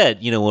he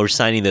said, when we're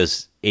signing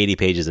those 80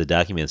 pages of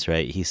documents,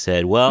 right? He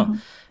said, well,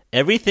 Mhm.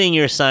 everything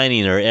you're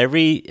signing or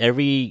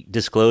every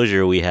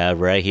disclosure we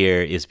have right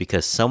here is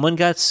because someone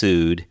got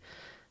sued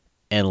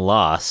and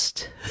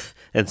lost.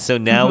 And so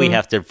now we Hmm.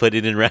 have to put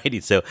it in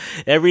writing. So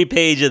every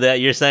page of that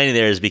you're signing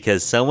there is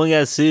because someone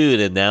got sued,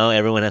 and now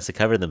everyone has to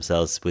cover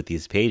themselves with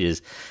these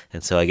pages.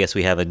 And so I guess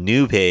we have a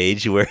new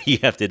page where you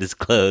have to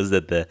disclose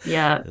that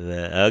Yeah.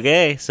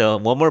 okay, so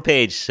one more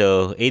page.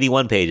 So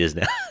 81 pages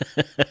now.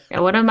 Yeah,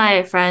 one of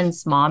my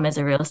friends' mom is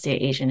a real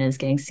estate agent is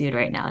getting sued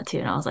right now too.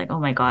 And I was like, oh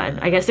my God,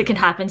 I guess it can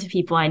happen to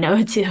people I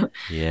know too.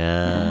 Yeah.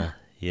 Yeah.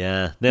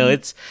 Yeah. No,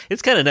 it's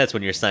kind of nuts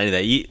when you're signing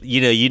that.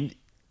 You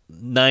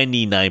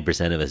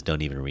 99% of us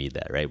don't even read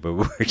that, right? But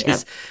we're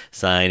just Yep.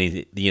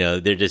 signing,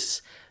 they're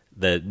just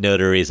the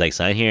notary is like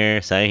sign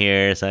here, sign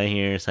here, sign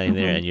here, sign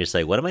there, Hmm. and you're just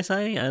like, what am I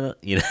signing? I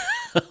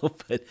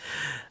don't,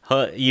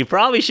 but you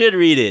probably should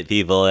read it,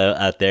 people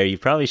out there. You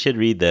probably should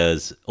read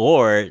those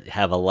or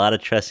have a lot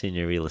of trust in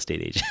your real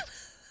estate agent.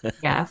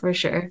 Yeah, for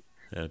sure.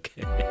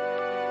 Okay.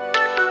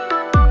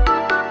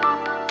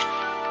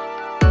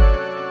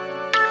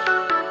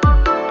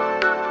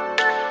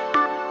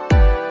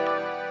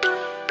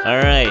 All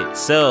right.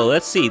 So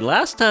let's see.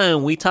 Last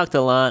time we talked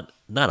a lot,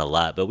 not a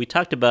lot, but we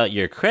talked about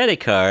your credit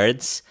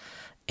cards.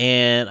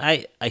 And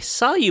I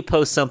saw you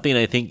post something.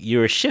 I think you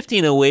were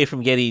shifting away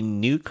from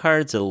getting new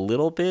cards a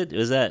little bit.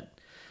 Was that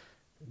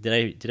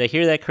did I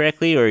hear that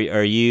correctly, or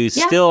are you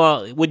Yeah.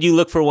 still? Would you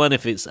look for one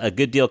if it's a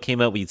good deal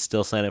came up? Would you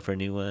still sign up for a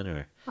new one,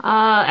 or?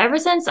 Ever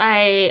since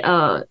I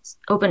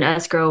opened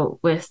escrow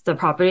with the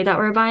property that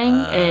we're buying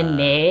in Ah,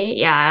 May,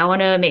 yeah, I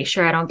want to make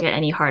sure I don't get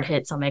any hard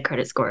hits on my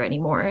credit score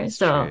anymore. that's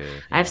So true.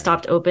 I've Yeah.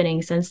 stopped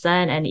opening since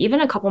then, and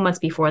even a couple months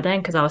before then,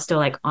 because I was still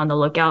like on the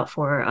lookout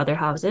for other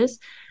houses.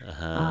 Uh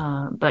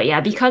huh. But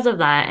yeah, because of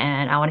that,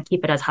 and I want to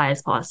keep it as high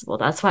as possible.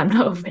 That's why I'm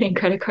not opening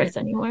credit cards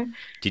anymore.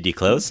 Did you Yeah.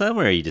 close some,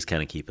 or you just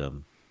kind of keep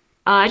them?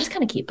 I just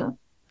kind of keep them.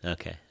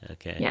 Okay.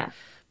 Okay. Yeah,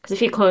 because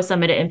if you close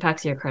them, it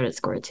impacts your credit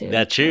score too.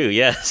 That's true.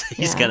 Yes. You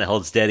just kind Yeah. of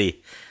hold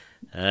steady.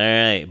 All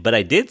right, but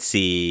I did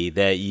see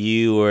that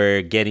you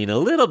were getting a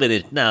little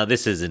bit. Now,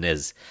 this isn't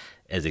as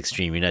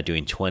extreme. You're not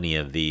doing 20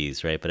 of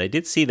these, right? But I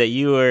did see that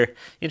you were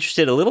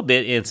interested a little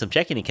bit in some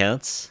checking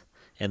accounts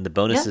and the Yeah.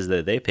 bonuses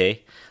that they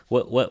pay.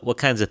 What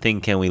kinds of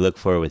thing can we look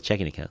for with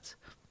checking accounts?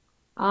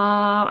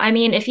 I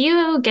mean, if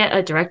you get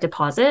a direct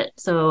deposit,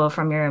 so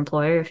from your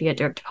employer, if you get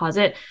direct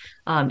deposit,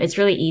 it's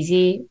really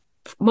easy.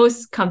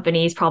 Most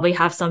companies probably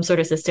have some sort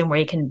of system where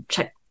you can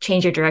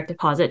change your direct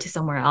deposit to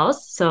somewhere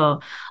else. So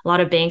a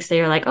lot of banks,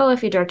 they're like, oh,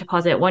 if you direct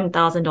deposit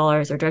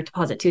 $1,000 or direct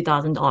deposit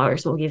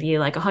 $2,000, we'll give you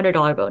like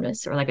 $100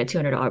 bonus or like a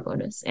 $200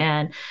 bonus.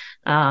 And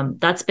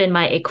that's been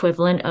my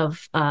equivalent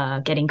of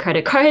getting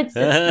credit cards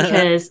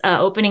because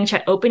opening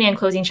and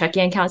closing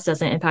checking accounts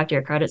doesn't impact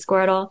your credit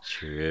score at all.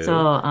 So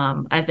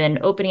True. I've been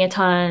opening a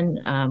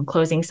ton,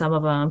 closing some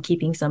of them,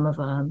 keeping some of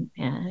them,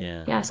 and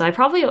Yeah. yeah. So I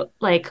probably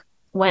like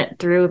went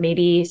through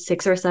maybe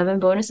 6 or 7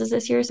 bonuses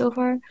this year so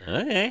far.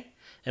 Okay.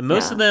 And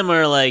most of Yeah. them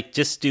are like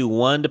just do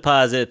one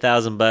deposit,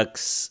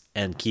 $1,000,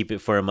 and keep it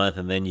for a month,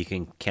 and then you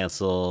can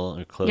cancel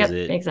or close Yep.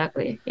 it.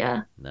 Exactly.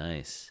 Yeah.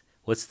 Nice.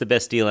 What's the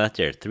best deal out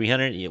there?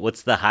 300?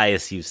 What's the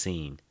highest you've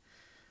seen?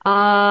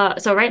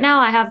 So right now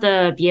I have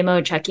the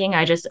BMO checking.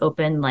 I just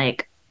opened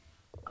like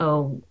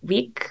a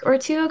week or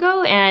two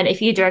ago, and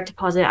if you direct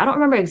deposit, I don't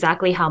remember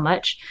exactly how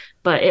much,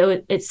 but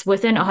it's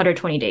within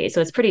 120 days,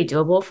 so it's pretty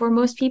doable for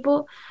most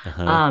people.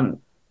 Uh-huh. Um,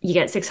 you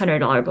get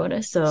 $600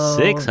 bonus, so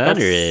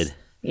 600. that's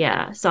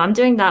yeah. So I'm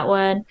doing that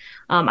one.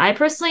 I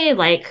personally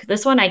like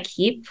this one. I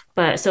keep,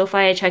 but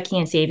SoFi checking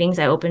and savings,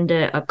 I opened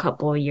it a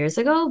couple years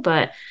ago,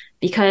 but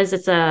because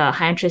it's a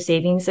high interest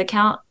savings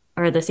account,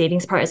 or the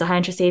savings part is a high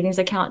interest savings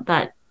account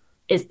that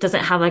it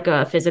doesn't have like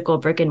a physical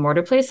brick and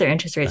mortar place, their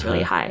interest rate's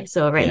really Uh-huh. high.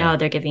 So right Yeah. now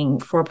they're giving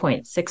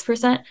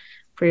 4.6%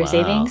 for your Wow.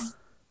 savings.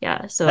 Yeah.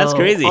 That's So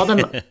crazy.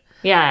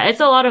 yeah, it's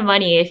a lot of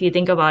money if you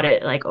think about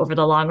it like over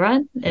the long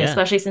run, and Yeah.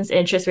 especially since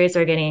interest rates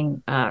are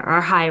getting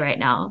are high right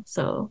now.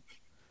 So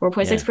Yeah.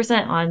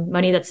 4.6% on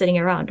money that's sitting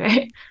around,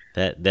 right?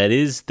 That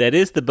is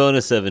the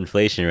bonus of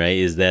inflation, right?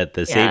 Is that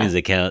the Yeah. savings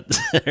accounts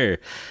are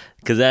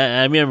because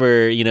I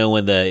remember,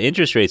 when the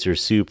interest rates were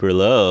super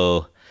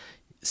low,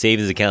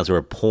 savings accounts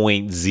were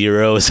point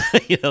zeros.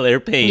 They're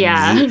paying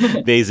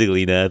Yeah.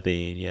 basically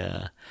nothing.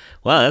 Yeah.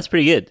 Wow, that's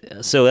pretty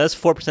good. So that's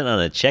 4% on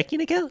a checking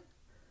account?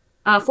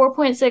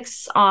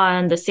 4.6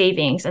 on the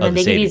savings, and Oh, then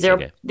the savings.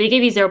 Okay. they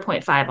give you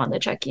 0.5 on the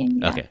checking.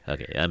 Yeah.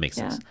 Okay. That makes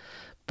Yeah. sense.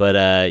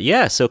 But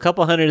yeah, so a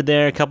couple hundred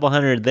there, a couple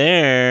hundred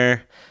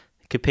there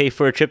could pay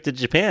for a trip to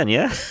Japan,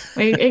 yeah?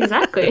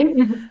 Exactly.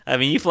 I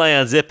mean, you fly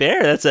on Zip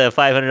Air, that's a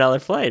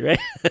 $500 flight, right?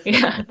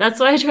 Yeah, that's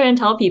why I try and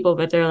tell people,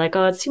 but they're like,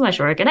 "Oh, it's too much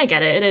work." And I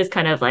get it. It is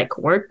kind of like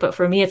work, but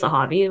for me, it's a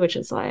hobby, which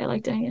is why I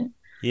like doing it.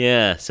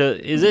 Yeah. So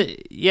is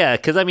it? Yeah,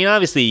 because I mean,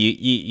 obviously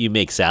you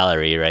make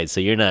salary, right? So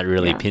you're not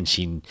really Yeah.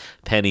 pinching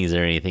pennies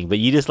or anything, but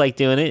you just like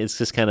doing it. It's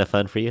just kind of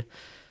fun for you.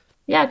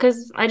 Yeah,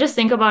 because I just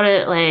think about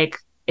it like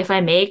if I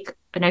make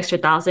an extra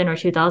 1,000 or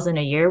 2,000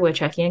 a year with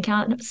checking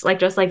account, it's like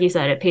just like you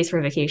said, it pays for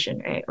a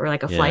vacation, right? Or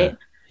like a Yeah. flight.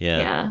 Yeah.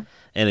 Yeah.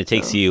 And it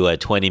takes So, you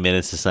 20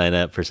 minutes to sign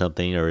up for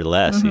something or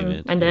less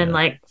even. and then Yeah.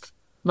 like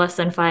less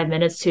than 5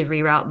 minutes to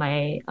reroute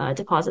my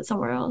deposit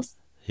somewhere else.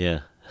 Yeah.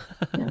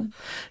 Yeah.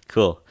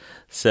 Cool.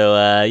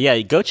 So yeah,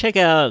 go check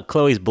out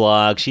Chloe's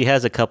blog. She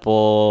has a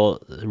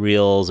couple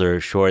reels or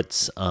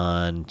shorts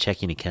on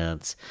checking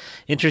accounts.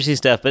 Interesting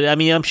stuff. But I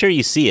mean, I'm sure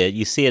you see it.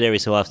 You see it every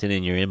so often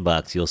in your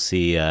inbox. You'll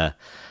see a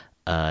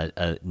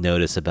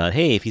notice about,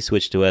 hey, if you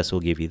switch to us, we'll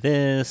give you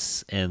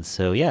this. And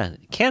so yeah,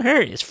 it can't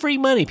hurt. It's free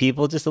money,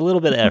 people. Just a little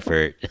bit of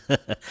effort,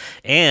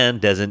 and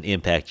doesn't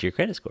impact your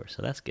credit score.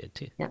 So that's good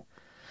too. Yeah.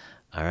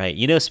 All right.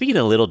 You know, speaking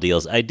of little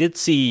deals, I did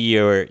see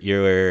your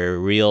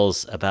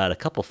reels about a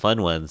couple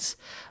fun ones.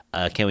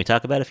 Can we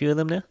talk about a few of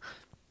them now?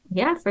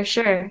 Yeah, for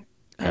sure.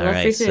 I All love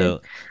right. free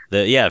food.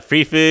 So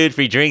free food,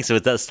 free drinks. So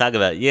let's talk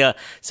about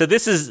So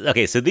this is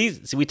okay. So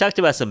we talked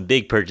about some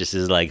big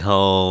purchases like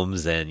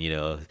homes and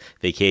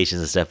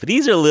vacations and stuff. But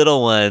these are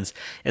little ones,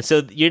 and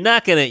so you're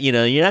not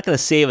gonna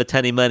save a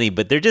ton of money,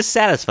 but they're just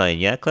satisfying.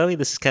 Yeah, Chloe.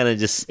 This is kind of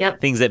just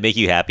Yep. things that make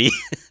you happy.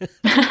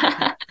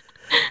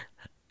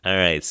 All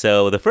right.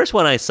 So the first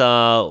one I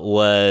saw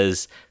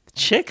was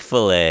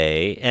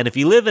Chick-fil-A. And if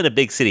you live in a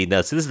big city, now,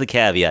 so this is the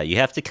caveat. You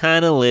have to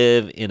kind of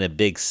live in a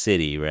big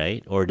city,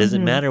 right? Or does it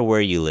hmm matter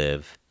where you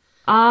live?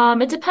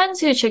 It depends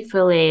who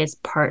Chick-fil-A is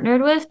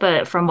partnered with,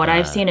 but from what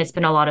I've Uh, seen, it's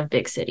been a lot of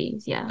big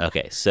cities. Yeah.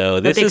 okay. So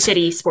The this big is,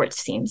 city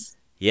sports teams.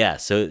 yeah.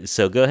 So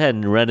go ahead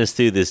and run us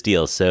through this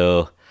deal.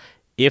 So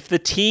if the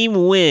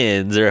team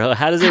wins, or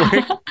how does it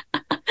work?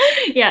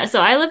 Yeah,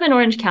 so I live in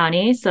Orange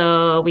County.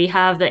 So we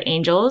have the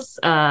Angels,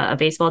 a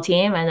baseball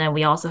team, and then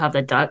we also have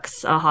the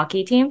Ducks, a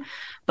hockey team.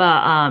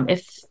 But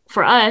if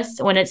for us,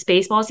 when it's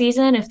baseball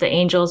season, if the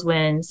Angels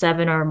win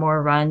 7 or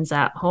more runs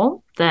at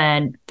home,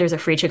 then there's a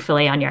free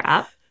Chick-fil-A on your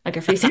app, like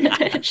a free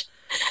sandwich.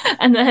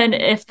 And then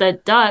if the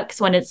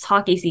Ducks, when it's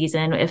hockey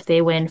season, if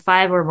they win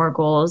 5 or more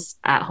goals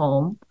at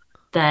home,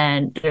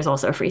 then there's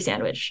also a free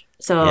sandwich.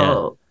 Yeah.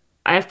 So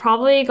I've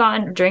probably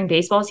gotten during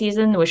baseball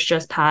season, which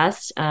just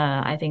passed.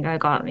 I think I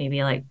got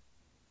maybe like,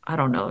 I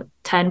don't know,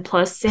 10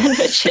 plus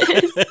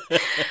sandwiches.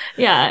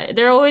 Yeah,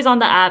 they're always on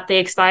the app. They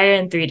expire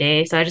in 3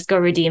 days. So I just go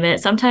redeem it.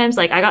 Sometimes,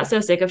 like, I got so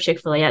sick of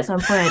Chick-fil-A at some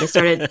point, I just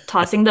started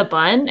tossing the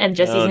bun and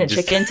just Oh, using the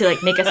just chicken to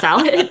like make a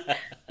salad.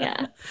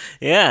 Yeah.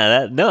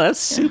 yeah.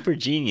 That's Yeah. super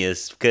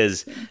genius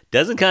because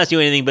doesn't cost you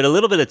anything but a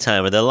little bit of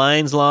time. Are the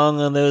lines long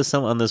on those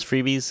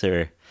freebies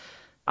or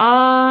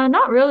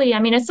Not really. I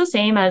mean, it's the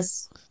same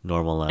as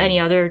normal any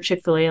line? other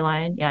Chick-fil-A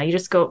line. Yeah, you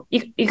just go,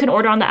 you can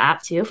order on the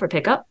app too for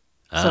pickup.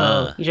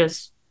 So Ah. you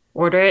just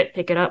order it,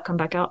 pick it up, come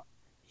back out.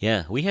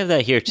 Yeah, we have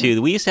that here Yeah.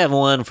 too. We used to have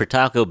one for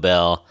Taco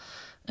Bell,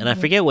 and I Mhm.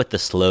 forget what the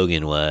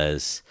slogan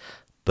was,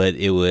 but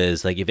it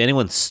was like if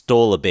anyone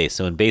stole a base.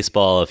 So in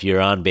baseball, if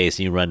you're on base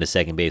and you run to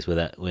second base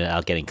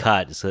without getting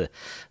caught, it's a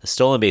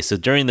stolen base. So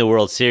during the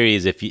World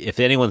Series, if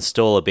anyone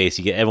stole a base,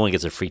 everyone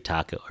gets a free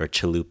taco or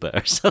chalupa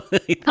or something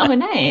like Oh, that.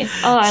 nice.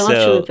 Oh, I love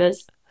So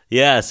chalupas.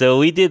 yeah, so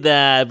we did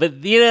that, but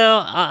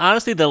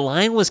honestly, the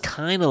line was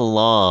kind of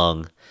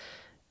long,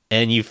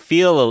 and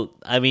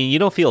I mean, you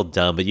don't feel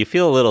dumb, but you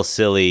feel a little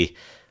silly,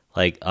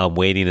 like I'm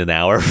waiting an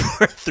hour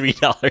for a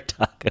 $3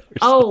 taco or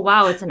Oh, something.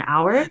 wow, it's an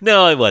hour?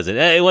 No, it wasn't.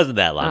 It wasn't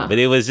that long, Oh, but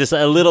it was just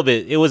a little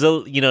bit. It was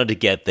to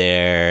get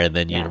there, and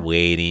then you're yeah.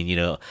 waiting.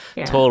 Yeah.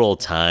 Total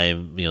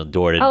time.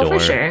 Door to Oh, for door.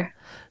 sure.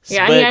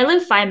 Yeah, I mean, But I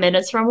live 5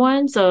 minutes from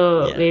one,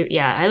 so yeah,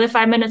 yeah, I live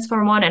 5 minutes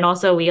from one, and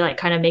also we like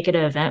kind of make it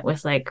an event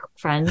with like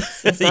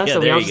friends and stuff, yeah, so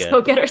we there all you just go.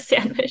 go get our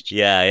sandwich.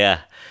 Yeah, yeah.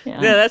 Yeah.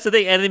 Yeah, that's the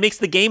thing, and it makes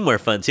the game more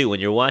fun too. When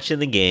you're watching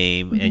the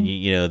game and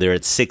Mhm. they're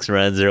at 6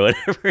 runs or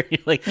whatever, you're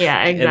like, Yeah,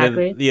 and then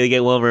exactly. you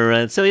get one more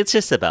run. So it's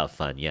just about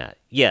fun. Yeah,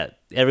 yeah.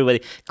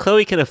 Everybody,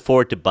 Chloe can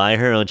afford to buy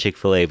her own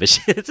Chick-fil-A, but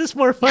it's just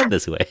more fun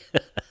this way.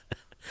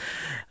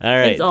 All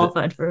It's right, all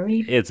fun for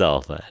me. it's all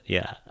fun.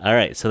 Yeah. All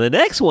right. So the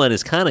next one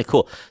is kind of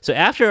cool. So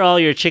after all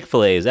your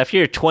Chick-fil-A's, after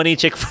your 20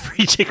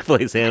 free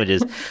Chick-fil-A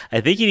sandwiches,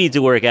 I think you need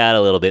to work out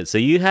a little bit. So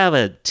you have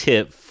a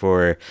tip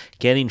for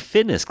getting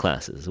fitness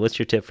classes. What's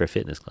your tip for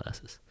fitness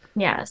classes?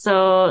 Yeah,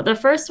 so the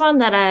first one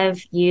that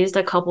I've used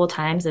a couple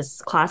times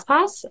is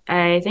ClassPass.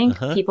 I think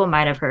Uh-huh. people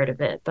might have heard of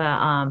it, but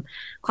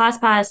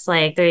ClassPass,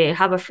 like they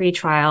have a free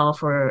trial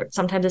for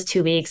sometimes it's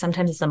 2 weeks,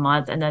 sometimes it's a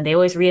month, and then they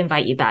always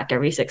reinvite you back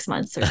every 6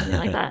 months or something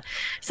like that.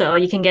 So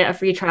you can get a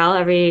free trial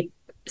every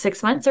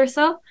 6 months or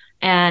so.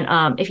 And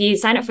if you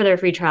sign up for their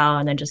free trial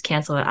and then just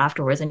cancel it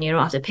afterwards, and you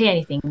don't have to pay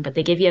anything, but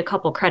they give you a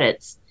couple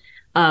credits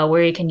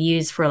where you can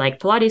use for like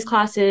Pilates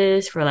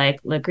classes, for like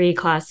Legree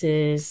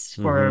classes,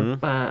 for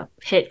Mm-hmm.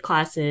 HIIT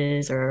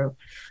classes, or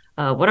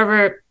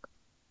whatever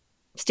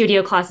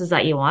studio classes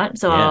that you want.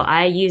 So Yeah.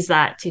 I use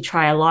that to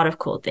try a lot of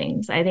cool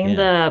things. I think Yeah.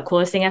 the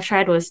coolest thing I've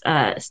tried was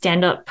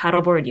stand-up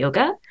paddleboard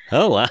yoga.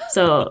 Oh, wow.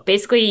 So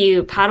basically,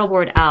 you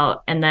paddleboard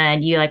out and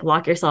then you like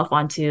lock yourself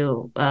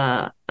onto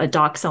a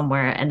dock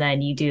somewhere, and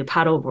then you do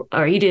paddle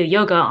or you do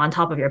yoga on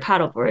top of your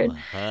paddleboard.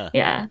 Uh-huh.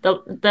 Yeah,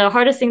 the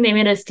hardest thing they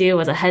made us do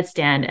was a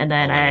headstand, and Oh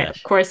then my of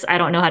gosh. course, I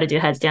don't know how to do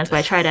headstands, but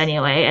I tried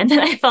anyway, and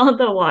then I fell in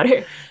the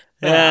water.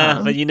 But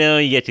Yeah, but you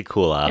get to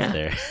cool off yeah,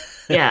 there.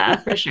 yeah,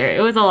 for sure,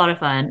 it was a lot of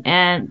fun,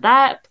 and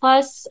that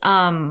plus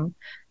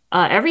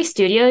every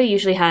studio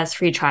usually has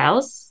free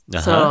trials.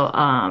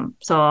 Uh-huh.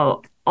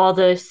 So all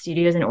the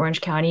studios in Orange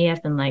County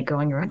have been like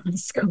going around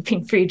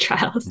scoping free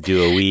trials.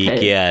 Do a week,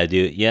 'Cause, yeah,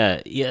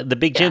 yeah. The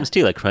big yeah. gyms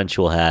too, like Crunch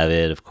will have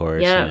it, of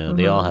course. Yeah.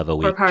 They all have a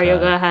Core week Power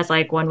Yoga trial. has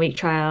like 1 week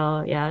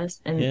trial. Yes.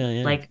 And Yeah,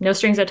 yeah. like no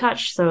strings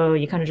attached. So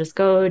you kind of just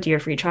go do your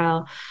free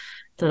trial.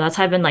 So that's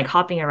how I've been like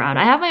hopping around.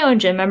 I have my own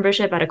gym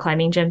membership at a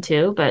climbing gym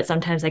too, but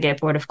sometimes I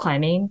get bored of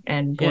climbing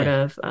and bored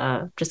Yeah.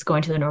 of just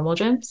going to the normal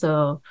gym.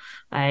 So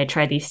I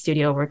try these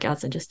studio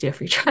workouts and just do a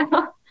free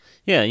trial.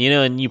 Yeah,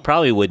 and you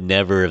probably would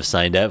never have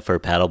signed up for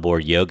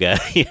paddleboard yoga.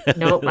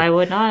 Nope, I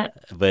would not.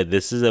 But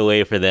this is a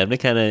way for them to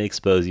kind of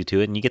expose you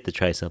to it, and you get to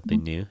try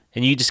something new.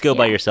 And you just go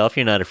by Yeah. yourself.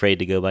 You're not afraid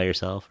to go by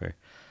yourself, or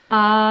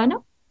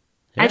No.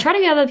 I yeah, try to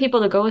get other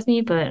people to go with me,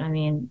 but I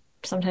mean,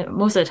 sometimes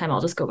most of the time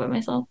I'll just go by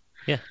myself.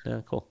 yeah,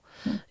 no, cool.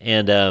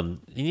 And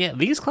yeah,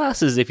 these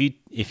classes, if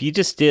you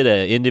just did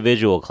an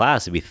individual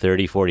class, it'd be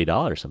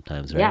 $30-$40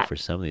 sometimes, right? Yeah, For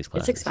some of these it's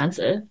classes.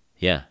 expensive.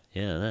 Yeah,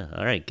 yeah. No.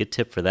 All right, good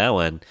tip for that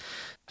one.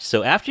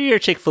 So after your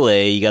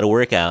Chick-fil-A, you got to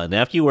work out, and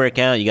after you work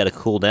out, you got to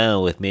cool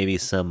down with maybe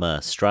some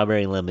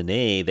strawberry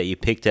lemonade that you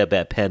picked up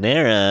at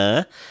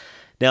Panera.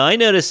 Now I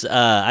noticed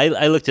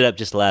I looked it up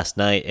just last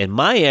night. In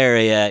my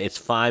area, it's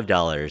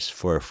 $5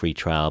 for a free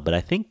trial, but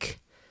I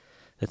think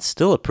that's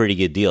still a pretty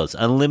good deal. It's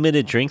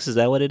unlimited drinks. Is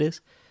that what it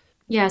is?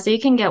 Yeah, so you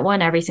can get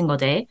one every single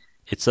day.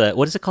 It's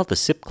what is it called? The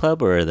Sip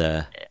Club or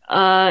the?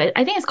 I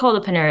think it's called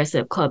the Panera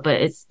Sip Club,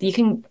 but it's you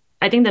can.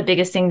 I think the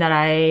biggest thing that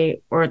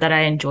I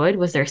enjoyed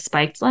was their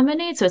spiked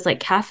lemonade. So it's like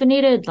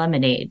caffeinated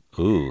lemonade,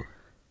 Ooh.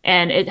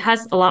 and it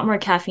has a lot more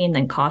caffeine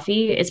than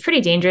coffee. It's pretty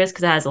dangerous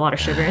because it has a lot of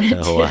sugar in it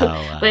Oh,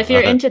 too. But if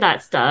you're wow. into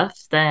that stuff,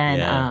 then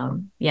Yeah.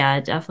 yeah,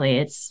 definitely,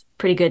 it's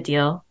pretty good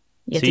deal.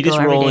 You have So to you go just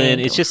every roll day in.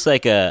 and It's go. just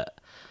like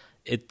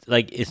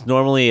it's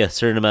normally a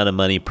certain amount of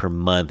money per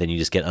month, and you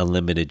just get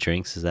unlimited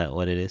drinks. Is that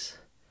what it is?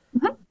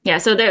 Yeah,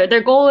 so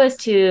their goal is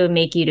to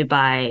make you to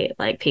buy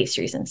like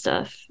pastries and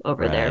stuff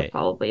over there Right.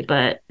 probably.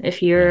 But if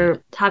Right.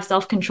 you're have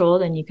self-control,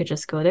 then you could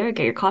just go there,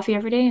 get your coffee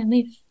every day and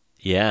leave.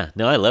 Yeah.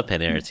 No, I love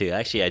Panera too.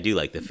 Actually, I do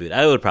like the food.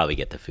 I would probably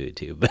get the food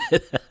too, but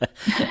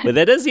but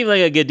that does seem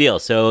like a good deal.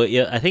 So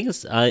yeah, I think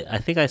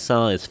I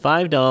saw it's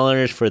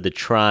 $5 for the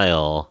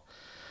trial,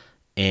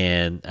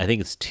 and I think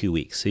it's 2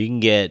 weeks. So you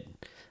can get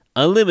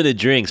unlimited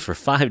drinks for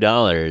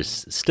 $5.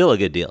 Still a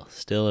good deal.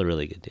 Still a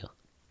really good deal.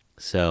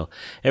 So,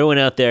 everyone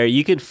out there,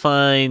 you can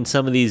find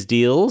some of these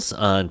deals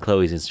on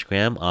Chloe's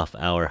Instagram, Off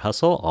Hour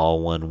Hustle,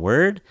 all one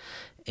word.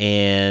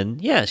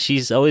 And yeah,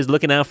 she's always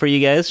looking out for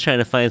you guys, trying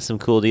to find some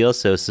cool deals.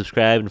 So,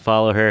 subscribe and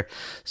follow her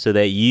so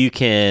that you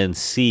can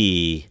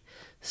see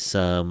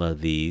some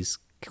of these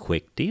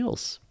quick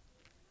deals.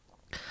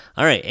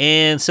 All right,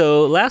 and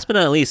so last but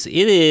not least,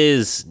 it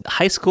is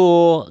high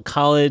school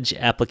college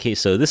application.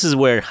 So, this is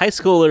where high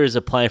schoolers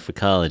apply for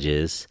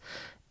colleges.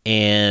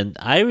 And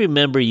I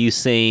remember you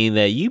saying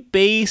that you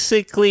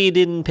basically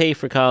didn't pay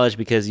for college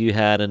because you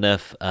had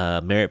enough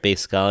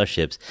merit-based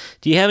scholarships.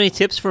 Do you have any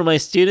tips for my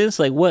students?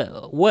 Like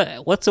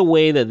what's a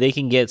way that they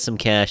can get some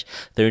cash?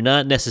 They're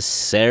not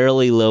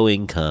necessarily low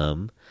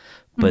income,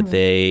 but Mhm.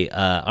 they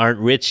aren't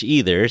rich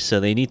either, so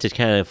they need to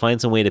kind of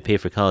find some way to pay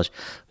for college.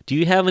 Do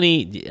you have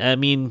any? I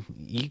mean,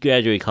 you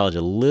graduated college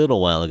a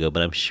little while ago,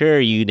 but I'm sure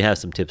you'd have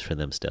some tips for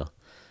them still.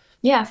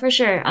 Yeah, for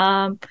sure.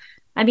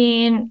 I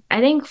mean, I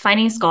think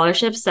finding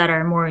scholarships that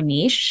are more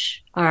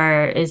niche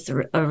a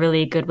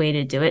really good way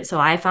to do it.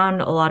 So I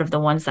found a lot of the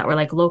ones that were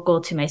like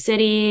local to my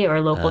city or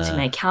local to Uh,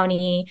 my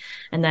county,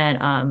 and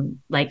then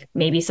like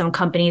maybe some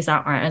companies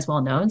that aren't as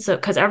well known. So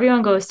because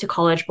everyone goes to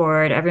College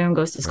Board, everyone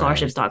goes to right.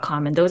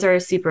 scholarships.com, and those are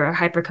super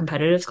hyper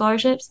competitive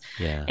scholarships.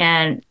 Yeah.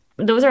 And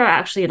those are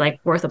actually like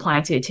worth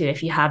applying to too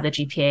if you have the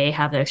GPA,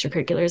 have the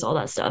extracurriculars, all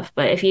that stuff.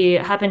 But if you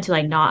happen to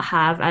like not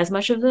have as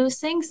much of those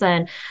things,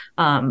 then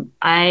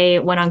I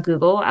went on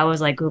Google. I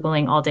was like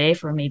Googling all day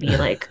for maybe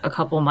like a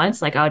couple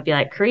months. Like I would be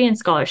like Korean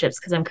scholarships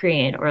because I'm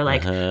Korean, or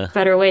like Uh-huh.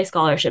 Federal Way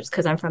scholarships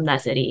because I'm from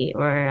that city,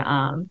 or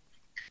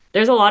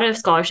there's a lot of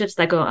scholarships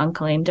that go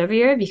unclaimed every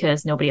year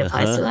because nobody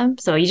applies to Uh-huh. them.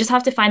 So you just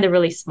have to find the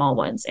really small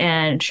ones.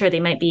 And sure, they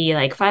might be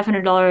like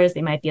 $500,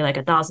 they might be like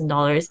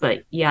 $1,000, but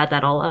you add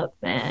that all up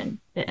and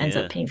it ends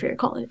up Yeah. paying for your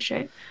college,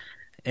 right?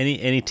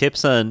 Any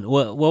tips on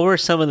what were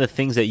some of the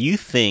things that you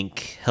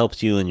think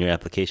helped you in your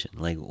application?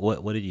 Like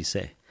what did you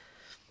say?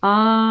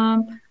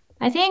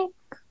 I think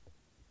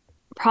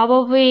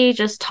probably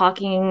just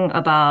talking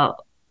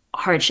about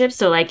hardships.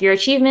 So like your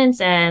achievements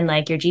and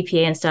like your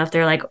GPA and stuff,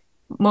 they're like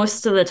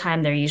most of the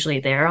time they're usually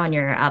there on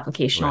your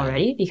application Right.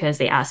 already because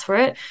they ask for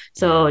it. Yeah.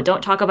 So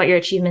don't talk about your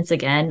achievements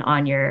again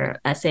on your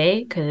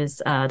essay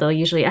because they'll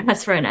usually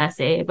ask for an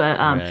essay. But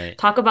Right.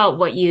 talk about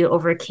what you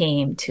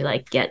overcame to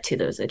like get to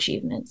those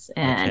achievements.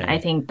 And I Okay.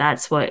 think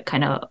that's what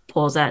kind of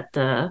pulls at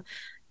the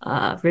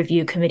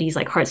review committee's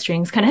like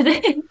heartstrings kind of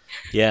thing.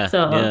 Yeah.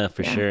 So Yeah,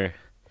 for yeah, sure.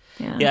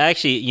 yeah. Yeah,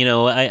 actually,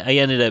 I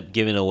ended up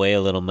giving away a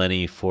little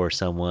money for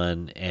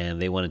someone,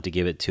 and they wanted to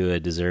give it to a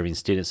deserving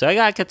student. So I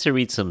got to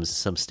read some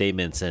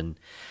statements, and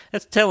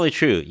that's totally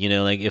true.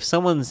 Like if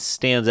someone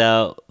stands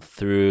out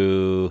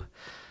through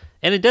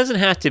And it doesn't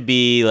have to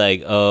be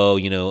like, oh,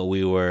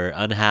 we were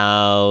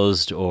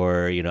unhoused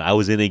or, I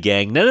was in a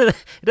gang. None of that.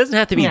 It doesn't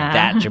have to be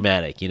that Yeah.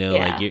 dramatic,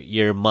 like Yeah.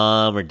 your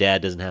mom or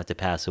dad doesn't have to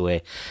pass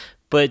away.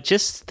 But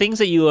just things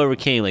that you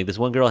overcame. Like this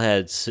one girl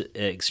had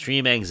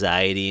extreme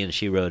anxiety, and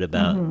she wrote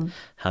about Hmm.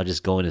 how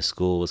just going to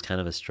school was kind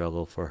of a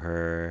struggle for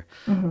her.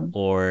 Hmm.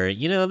 Or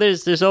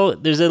there's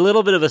a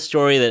little bit of a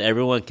story that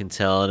everyone can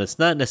tell, and it's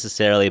not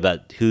necessarily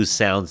about who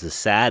sounds the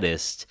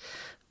saddest,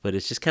 but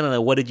it's just kind of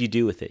like, what did you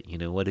do with it?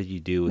 What did you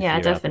do with Yeah,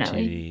 your definitely.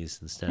 opportunities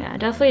and stuff? Yeah,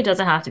 definitely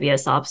doesn't have to be a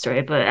sob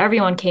story, but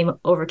everyone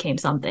overcame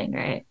something,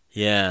 right?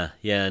 Yeah,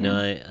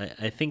 no, Yeah.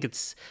 I think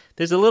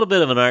there's a little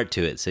bit of an art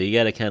to it, so you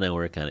got to kind of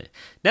work on it.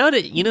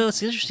 Nowadays,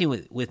 it's interesting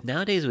with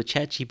nowadays with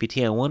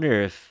ChatGPT. I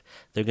wonder if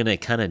they're gonna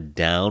kind of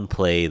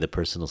downplay the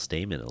personal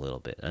statement a little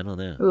bit. I don't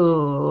know,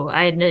 Ooh,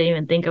 I didn't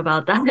even think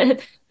about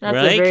that.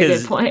 That's a right? very good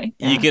Because point.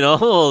 you Yeah, can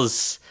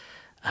almost,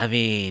 I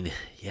mean,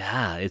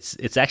 yeah,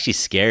 it's actually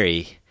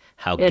scary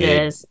it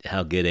is.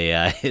 how good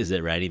AI is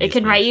at writing It these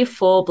can write things. you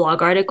full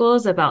blog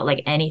articles about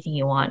like anything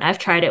you want. I've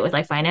tried it with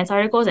like finance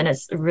articles and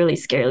it's really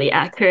scarily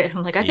accurate.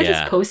 I'm like, I could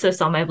just Yeah, post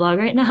this on my blog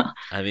right now.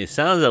 I mean, it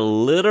sounds a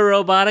little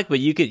robotic, but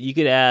you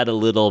could add a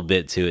little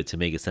bit to it to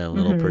make it sound a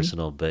little Hmm.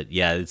 personal. But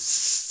yeah, it's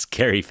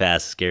scary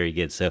fast, scary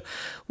good. So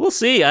we'll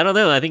see. I don't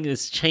know. I think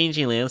it's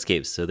changing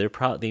landscapes. So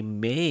they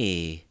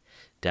may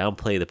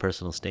downplay the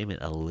personal statement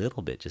a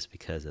little bit just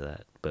because of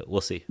that. But we'll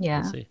see. We'll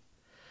Yeah. see.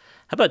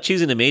 How about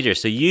choosing a major?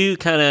 So you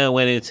kind of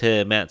went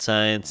into math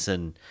science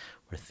and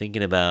were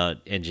thinking about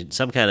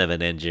some kind of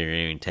an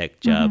engineering tech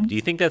job. Do Hmm.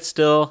 you think that's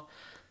still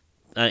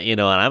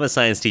and I'm a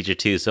science teacher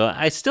too, so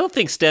I still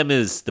think STEM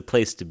is the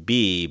place to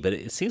be, but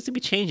it seems to be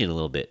changing a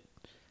little bit.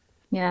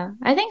 Yeah,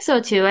 I think so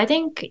too. I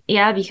think,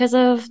 yeah, because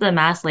of the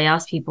mass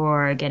layoffs, people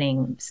are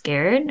getting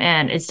scared,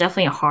 and it's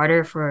definitely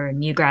harder for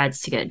new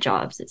grads to get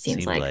jobs, it seems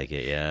Seems like. like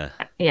it, yeah.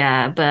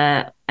 Yeah,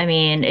 but I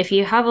mean, if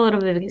you have a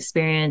little bit of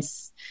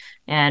experience,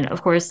 and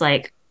of course,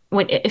 like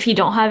if you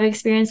don't have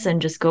experience, then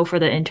just go for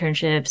the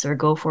internships or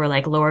go for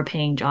like lower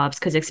paying jobs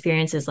because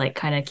experience is like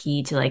kind of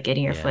key to like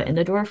getting your foot Yeah, in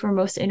the door for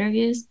most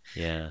interviews.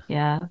 yeah,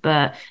 Yeah,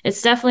 but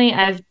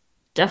I've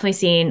definitely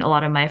seen a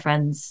lot of my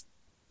friends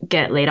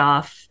get laid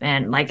off,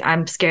 and like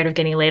I'm scared of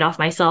getting laid off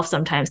myself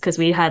sometimes because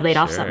we had laid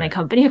offs at my sure.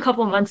 company a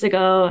couple months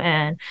ago,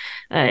 and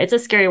it's a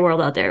scary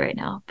world out there right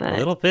now. A But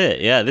little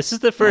bit, yeah. This is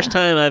the first yeah,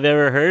 time I've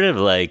ever heard of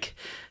like,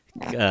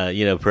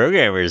 yeah.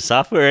 programmers,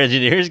 software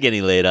engineers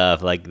getting laid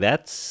off. Like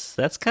that's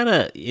kind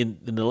of in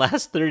the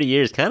last 30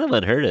 years, kind of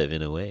unheard of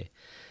in a way.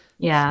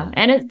 Yeah, So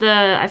and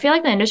I feel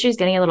like the industry is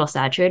getting a little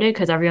saturated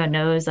because everyone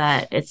knows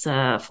that it's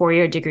a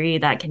 4-year degree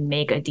that can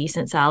make a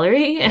decent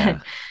salary. yeah,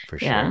 And for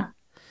sure. yeah.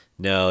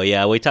 No,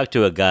 yeah, we talked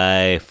to a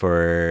guy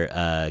for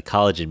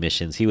college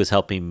admissions. He was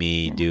helping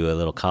me Yeah. do a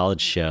little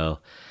college show.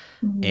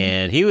 Hmm.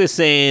 And he was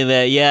saying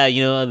that, yeah,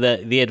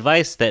 the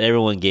advice that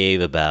everyone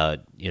gave about,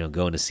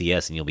 going to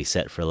CS and you'll be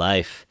set for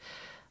life.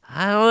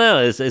 I don't know.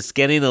 It's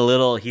getting a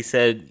little. He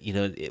said,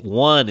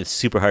 one, it's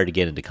super hard to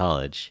get into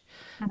college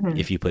Hmm.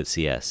 if you put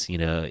CS.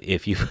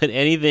 If you put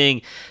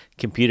anything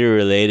computer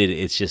related,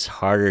 it's just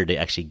harder to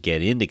actually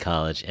get into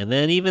college. And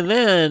then even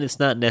then, it's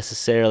not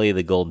necessarily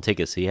the golden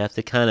ticket. So you have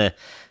to kind of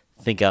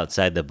think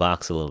outside the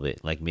box a little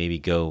bit, like maybe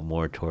go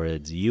more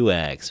towards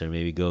UX or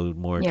maybe go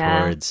more Yeah.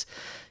 towards,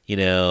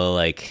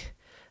 like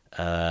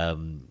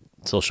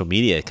social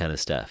media kind of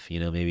stuff.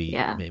 Maybe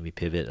Yeah. maybe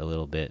pivot a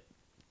little bit.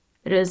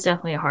 It is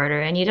definitely harder,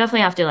 and you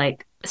definitely have to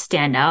like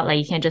stand out. Like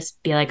you can't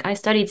just be like, I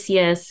studied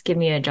CS, give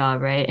me a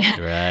job, right? Right,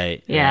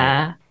 right.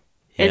 Yeah.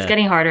 It's Yeah.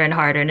 getting harder and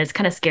harder, and it's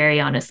kind of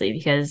scary, honestly,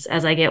 because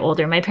as I get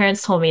older, my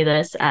parents told me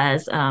this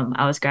as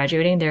I was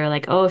graduating. They were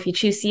like, "Oh, if you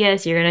choose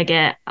CS, you're gonna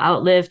get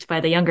outlived by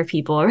the younger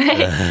people,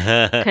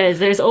 right?" Because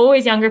there's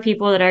always younger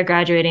people that are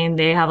graduating.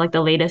 They have like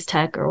the latest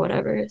tech or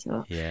whatever.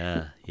 So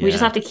Yeah, we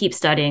just yeah. have to keep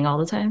studying all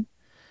the time.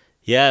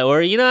 Yeah,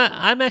 or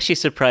I'm actually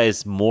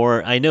surprised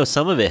more. I know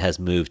some of it has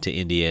moved to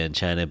India and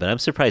China, but I'm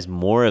surprised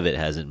more of it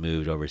hasn't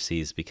moved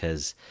overseas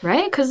because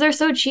Right? Because they're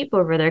so cheap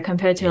over there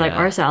compared to like yeah.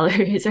 our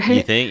salaries, You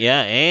right? think?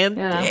 Yeah, and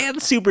Yeah.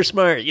 and super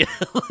smart,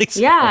 like so.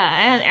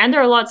 Yeah, and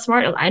they're a lot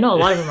smarter. I know a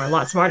lot of them are a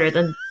lot smarter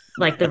than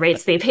like the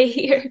rates they pay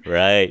here.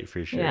 Right,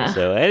 for sure. Yeah.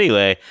 So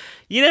anyway,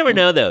 you never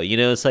know though.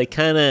 It's like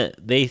kind of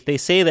they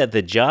say that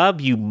the job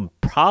you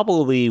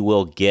probably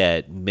will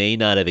get may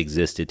not have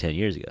existed 10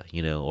 years ago,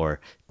 or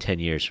 10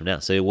 years from now.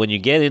 So when you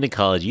get into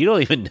college, you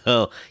don't even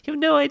know, you have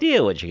no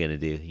idea what you're going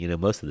to do,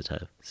 most of the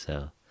time.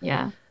 So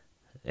Yeah.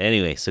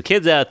 anyway, so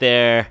kids out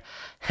there,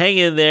 hang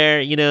in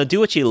there, do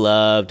what you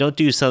love. Don't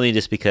do something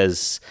just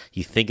because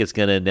you think it's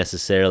going to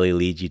necessarily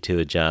lead you to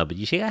a job, but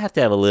you have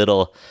to have a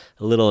little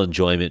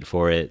enjoyment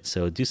for it.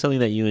 So do something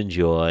that you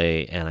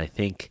enjoy, and I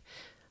think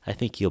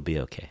you'll be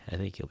okay. I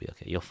think you'll be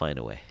okay. You'll find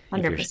a way.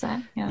 If you're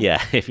 100%. Yeah.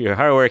 yeah, if you're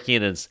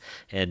hardworking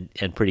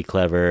and pretty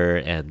clever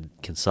and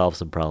can solve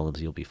some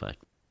problems, you'll be fine.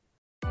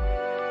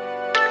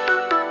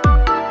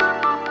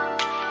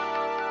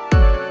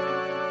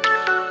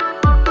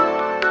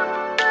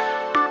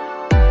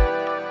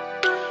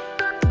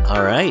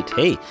 All right.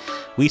 Hey,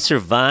 We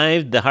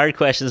survived the hard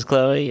questions,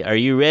 Chloe. Are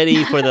you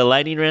ready for the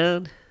lightning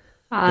round?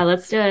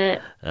 Let's do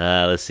it.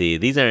 Let's see.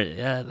 These aren't.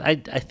 I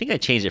think I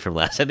changed it from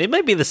last time. It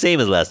might be the same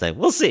as last time.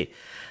 We'll see.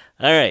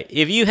 All right.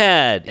 If you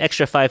had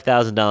extra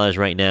 $5,000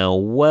 right now,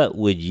 what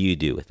would you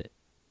do with it?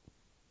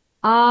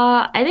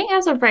 I think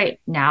as of right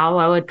now,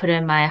 I would put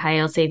in my high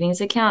yield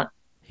savings account.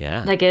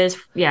 Yeah. Like it is,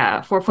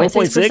 yeah, 4.6.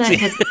 4.6%.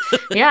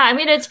 Because, yeah, I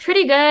mean, it's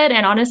pretty good.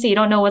 And honestly, you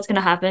don't know what's going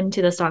to happen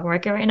to the stock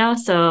market right now.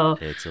 So,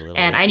 It's a little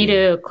and I need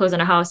iffy. to close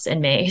on a house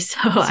in May. So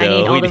I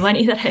need So all the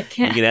money that I you're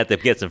can. gonna have to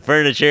get some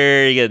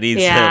furniture. You're gonna need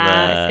some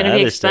Yeah, it's going to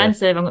be other stuff.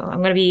 expensive. I'm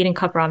going to be eating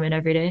cup ramen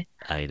every day.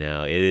 I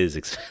know it is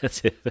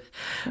expensive,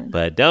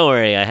 but don't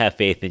worry. I have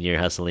faith in your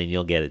hustling.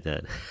 You'll get it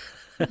done.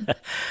 All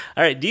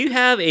right. Do you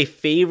have a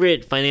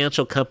favorite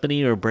financial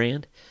company or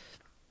brand?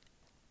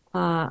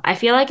 I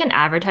feel like an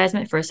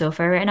advertisement for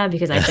SoFi right now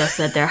because I just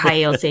said their high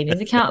yield savings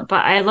account.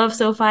 But I love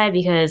SoFi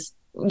because,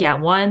 yeah,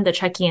 one, the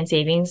checking and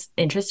savings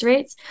interest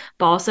rates,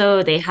 but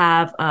also they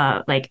have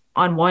like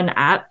on one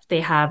app, they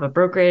have a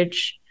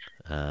brokerage.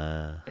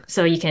 Uh,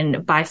 So you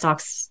can buy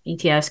stocks,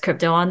 ETFs,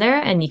 crypto on there,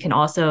 and you can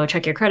also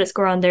check your credit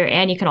score on there,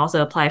 and you can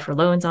also apply for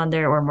loans on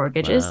there or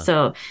mortgages. wow.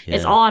 So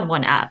it's Yeah. all on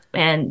one app.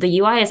 And the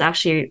UI is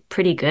actually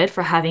pretty good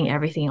for having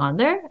everything on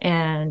there.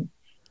 And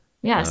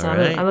yeah, All so I'm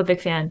right. a big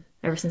fan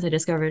ever since I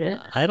discovered it.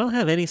 I don't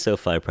have any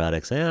SoFi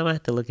products. I might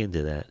have to look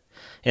into that.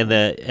 And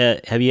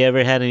have you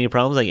ever had any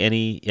problems? Like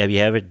have you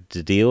ever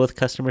to deal with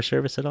customer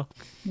service at all?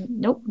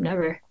 Nope,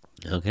 never.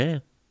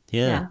 Okay.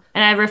 Yeah. Yeah.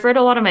 And I've referred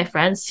a lot of my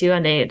friends too,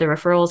 and the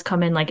referrals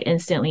come in like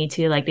instantly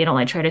too. Like they don't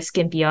like try to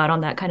skimp you out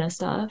on that kind of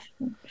stuff.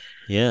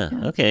 Yeah.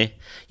 Yeah. Okay.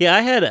 Yeah.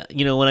 I had,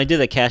 when I did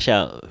the cash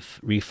out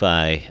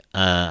refi,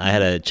 I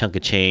had a chunk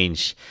of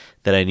change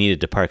that I needed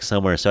to park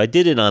somewhere. So I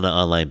did it on an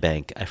online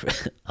bank.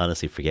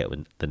 Honestly forget what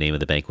the name of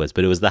the bank was,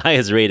 but it was the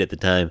highest rate at the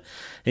time.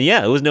 And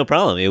yeah, it was no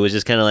problem. It was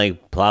just kind of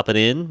like plop it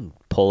in,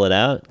 pull it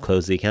out,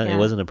 close the account. It Yeah.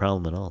 wasn't a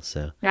problem at all.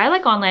 So Yeah, I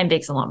like online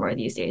bakes a lot more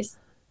these days.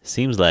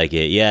 seems like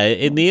it. Yeah.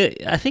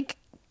 I think,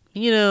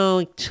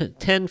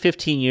 10,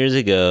 15 years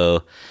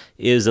ago,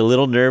 it was a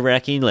little nerve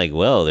wracking. Like,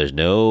 well, there's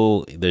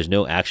no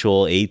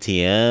actual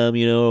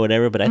ATM, or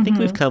whatever. But I think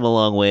we've Hmm. come a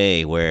long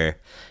way where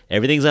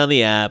everything's on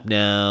the app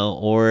now,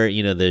 or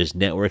there's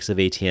networks of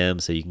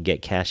ATMs, so you can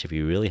get cash if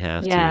you really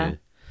have Yeah. to.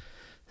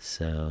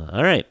 So,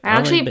 all right, I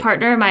actually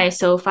partner my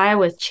SoFi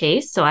with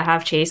Chase. So I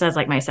have Chase as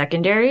like my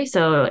secondary.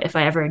 So if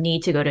I ever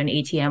need to go to an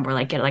ATM or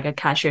like get like a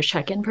cashier's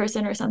check-in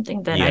person or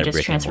something, then you I got a just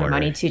brick and transfer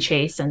money mortar. to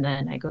Chase and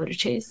then I go to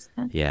Chase.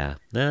 Yeah. Yeah,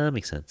 no, that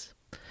makes sense.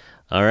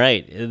 All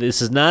right,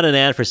 this is not an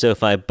ad for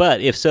SoFi,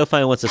 but if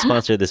SoFi wants to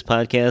sponsor this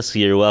podcast,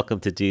 you're welcome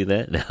to do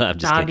that. No, I'm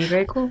just That would kidding. be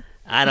very cool.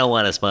 I don't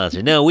want to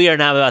sponsor. No, we are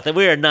not about that.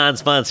 We are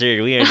non-sponsored.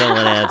 Don't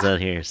want ads on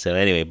here. So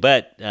anyway,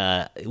 but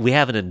we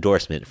have an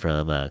endorsement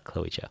from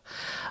Chloe Choe.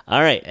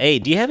 All right. Hey,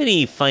 do you have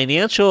any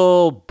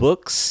financial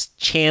books,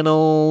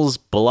 channels,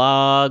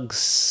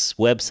 blogs,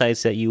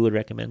 websites that you would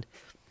recommend?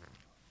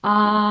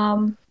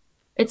 Um,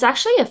 it's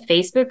actually a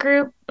Facebook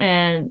group,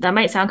 and that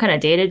might sound kind of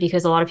dated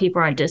because a lot of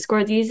people are on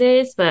Discord these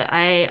days, but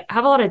I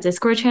have a lot of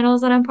Discord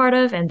channels that I'm part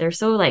of, and they're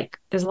so like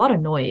there's a lot of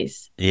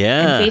noise. And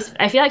Yeah,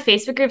 I feel like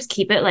Facebook groups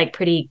keep it like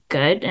pretty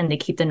good and they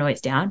keep the noise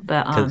down.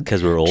 But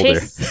because we're older.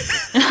 Chase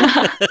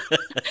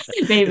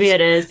maybe it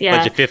is, Bunch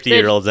yeah. of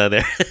 50-year The olds on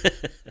there.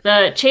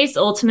 the Chase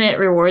Ultimate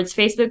Rewards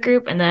Facebook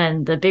group and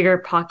then the Bigger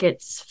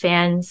Pockets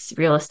Fans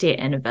Real Estate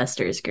and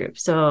Investors group.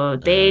 So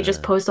they just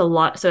uh, post a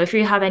lot. So if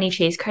you have any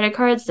Chase credit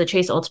cards, the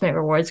Chase Ultimate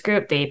Rewards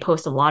group, they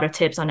post a lot of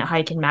tips on how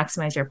you can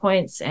maximize your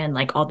points and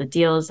like all the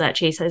deals that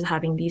Chase is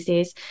having these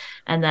days.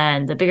 And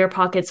then the Bigger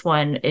Pockets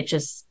one, it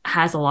just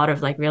has a lot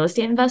of like real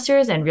estate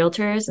investors and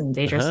realtors, and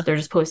uh-huh. they're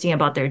just posting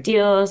about their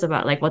deals,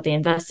 about like what they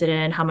invested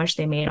in, how much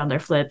they made on their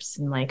flips,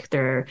 and like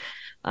their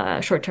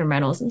short-term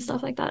rentals and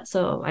stuff like that.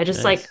 So I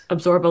just like Nice.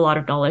 absorb a lot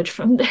of knowledge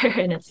from there,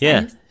 and it's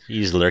Yeah, nice.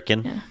 you just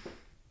lurking. Yeah.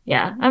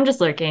 Yeah, I'm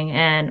just lurking.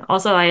 And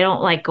also I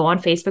don't like go on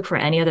Facebook for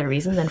any other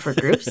reason than for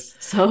groups.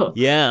 So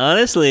Yeah,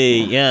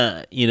 honestly,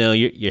 yeah. yeah,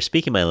 you're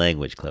speaking my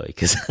language, Chloe,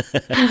 because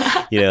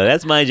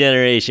that's my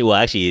generation. Well,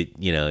 actually,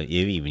 you're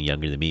even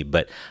younger than me,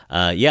 but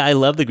yeah, I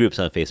love the groups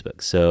on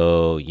Facebook.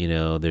 So,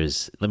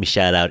 let me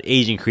shout out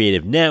Asian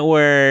Creative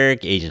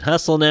Network, Asian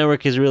Hustle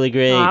Network is really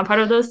Oh, I'm great, part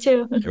of those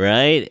too.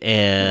 right?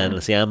 And Yeah.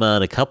 let's see, I'm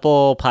on a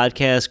couple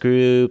podcast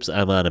groups.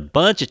 I'm on a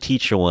bunch of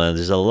teacher ones.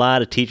 There's a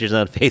lot of teachers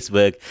on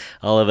Facebook.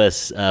 All of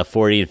us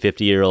 40 and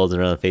 50-year-olds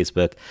are on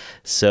Facebook.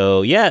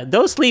 So yeah,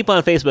 don't sleep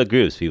on Facebook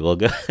groups, people.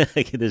 Go.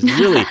 There's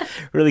really,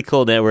 really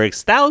cool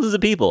networks. Thousands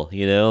of people.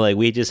 Like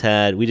we just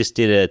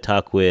did a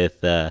talk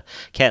with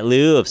Kat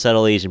Liu of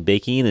Subtle Asian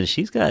Baking, and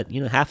she's got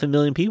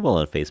 500,000 people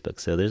on Facebook.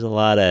 So there's a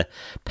lot of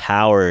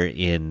power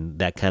in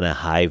that kind of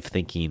hive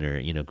thinking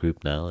or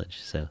group knowledge.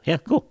 So yeah,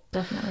 cool.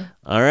 Definitely.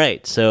 All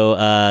right. So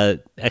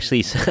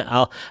actually,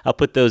 I'll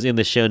put those in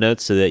the show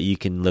notes so that you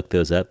can look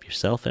those up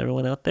yourself,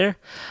 everyone out there.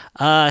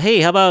 Hey,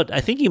 how about,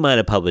 I think you might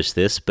have published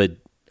this,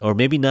 or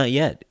maybe not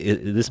yet.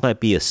 This might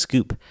be a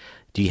scoop.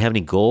 Do you have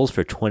any goals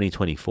for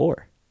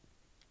 2024?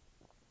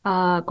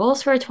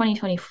 Goals for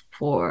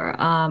 2024.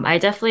 I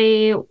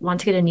definitely want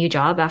to get a new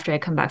job after I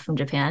come back from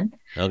Japan.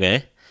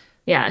 Okay.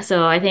 Yeah,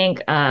 so I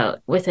think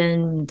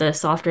within the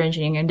software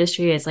engineering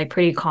industry, it's like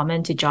pretty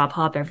common to job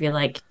hop every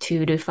like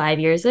 2 to 5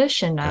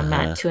 years-ish, and I'm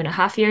at Uh-huh.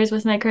 2.5 years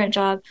with my current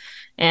job.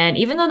 And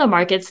even though the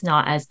market's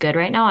not as good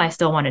right now, I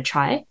still want to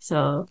try.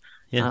 So,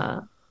 Yeah.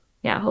 uh,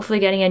 yeah, hopefully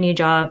getting a new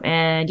job.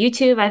 And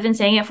YouTube, I've been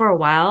saying it for a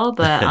while,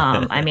 but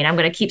I mean, I'm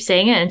gonna keep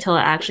saying it until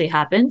it actually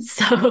happens.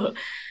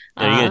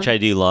 So, Are you gonna uh, try to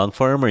do long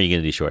form or are you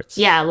gonna do shorts?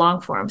 yeah, long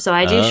form. So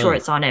I do Oh,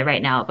 shorts on it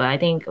right now, but I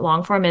think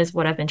long form is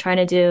what I've been trying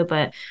to do.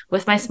 But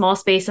with my small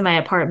space in my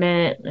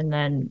apartment and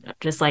then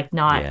just like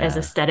not as yeah.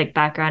 aesthetic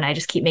background, I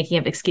just keep making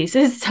up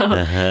excuses. So I'm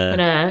Uh-huh.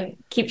 gonna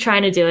keep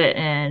trying to do it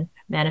and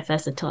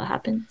manifest until it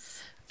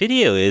happens.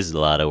 Video is a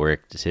lot of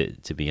work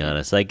to be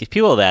honest. Like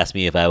people have asked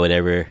me if I would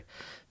ever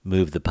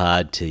move the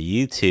pod to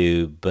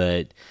YouTube,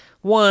 but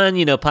one,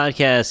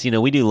 podcasts,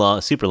 we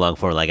do super long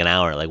form, like an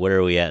hour. Like what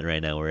are we at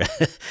right now? We're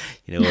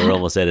we're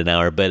almost at an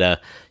hour. But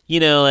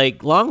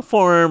like long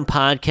form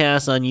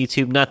podcasts on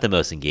YouTube, not the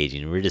most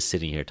engaging. We're just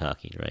sitting here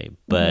talking, right? Hmm.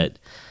 But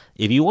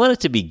if you want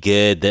it to be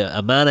good, the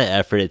amount of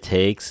effort it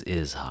takes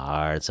is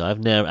hard. So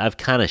I've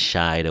kind of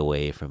shied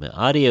away from it.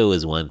 Audio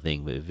is one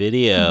thing, but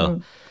video.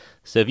 Hmm.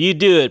 So if you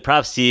do it,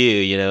 props to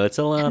you. It's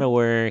a lot of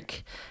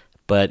work,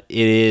 but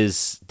it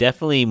is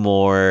definitely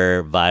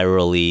more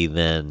virally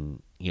than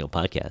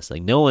podcasts.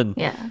 Like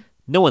Yeah.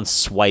 no one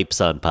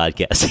swipes on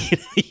podcasts.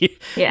 You're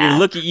Yeah.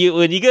 looking you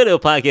when you go to a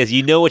podcast,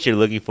 you know what you're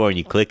looking for, and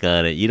you click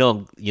on it. You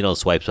don't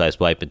swipe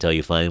until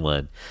you find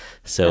one.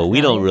 So we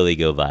don't Definitely. really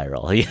go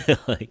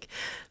viral. Like,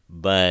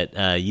 but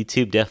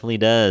YouTube definitely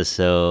does.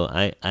 So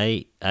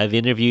I've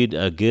interviewed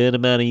a good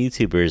amount of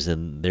YouTubers,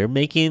 and they're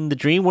making the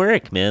dream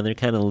work, man. They're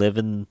kind of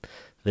living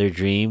their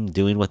dream,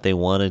 doing what they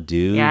want to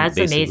do, Yeah, it's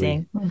basically.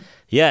 amazing.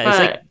 Yeah, it's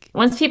But like,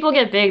 once people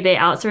get big, they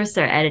outsource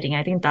their editing.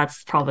 I think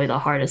that's probably the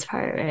hardest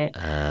part, right?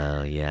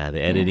 oh yeah, the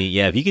Yeah. editing.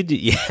 Yeah, if you could do,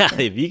 yeah,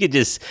 if you could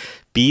just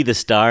be the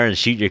star and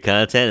shoot your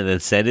content and then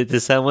send it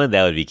to someone,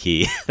 that would be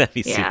key. That'd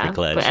be super Yeah. But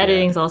clutch. Yeah.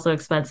 editing's also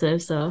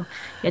expensive, so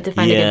you have to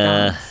find a good Yeah.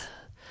 balance.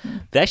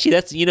 Actually,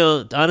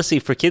 that's, honestly,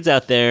 for kids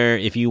out there,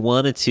 if you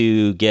wanted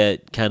to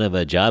get kind of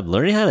a job,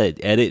 learning how to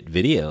edit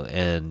video,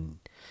 and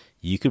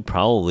you could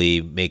probably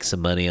make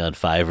some money on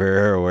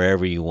Fiverr or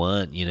wherever you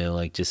want,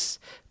 like just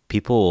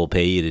people will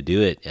pay you to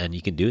do it, and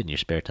you can do it in your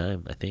spare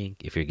time, I think,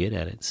 if you're good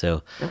at it.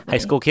 So, high Definitely.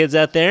 school kids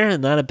out there,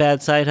 not a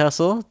bad side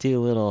hustle. Do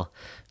a little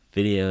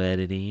video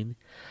editing.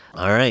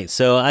 All right,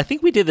 so I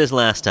think we did this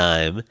last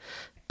time,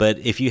 but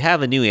if you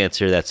have a new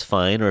answer, that's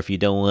fine. Or if you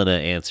don't want to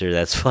answer,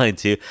 that's fine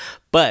too.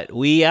 But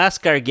we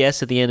ask our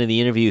guests at the end of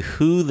the interview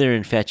who their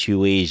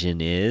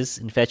infatuation is.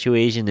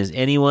 Infatuation is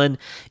anyone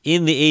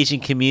in the Asian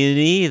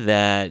community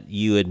that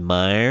you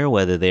admire,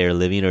 whether they are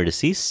living or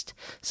deceased,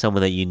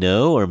 someone that you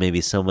know, or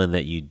maybe someone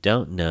that you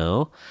don't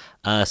know.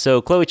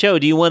 So, Chloe Cho,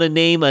 do you want to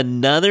name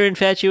another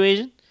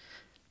infatuation?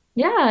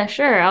 Yeah,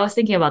 sure. I was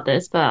thinking about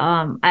this, but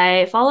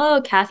I follow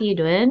Kathy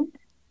Duen.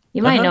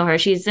 You Uh might huh. know her.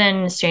 She's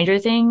in Stranger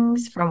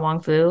Things from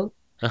Wong Fu.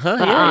 Uh huh.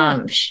 But Yeah,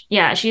 yeah.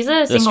 yeah, she's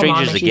a The single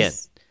mom Strangers and Again.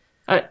 she's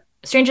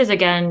Strangers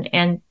Again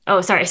and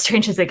oh, sorry,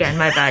 Strangers Again.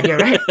 My bad. You're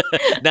right.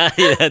 not,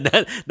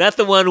 yeah, not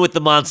the one with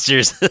the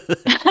monsters.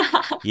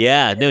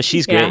 Yeah, no,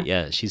 she's Yeah. great.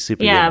 Yeah, she's super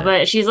good in Yeah, that.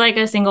 but she's like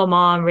a single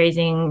mom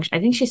raising, I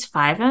think she's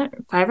five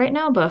right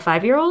now, but a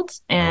 5 year old.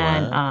 Oh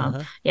And wow.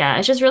 Uh-huh. yeah,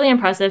 it's just really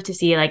impressive to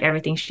see like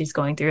everything she's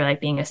going through,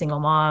 like being a single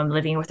mom,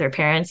 living with her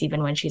parents,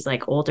 even when she's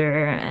like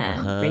older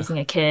and Uh-huh. raising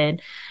a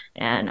kid.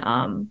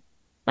 And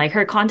like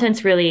her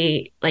content's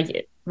really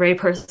like very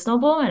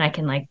personable. And I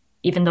can like,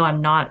 even though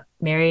I'm not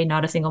married,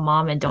 not a single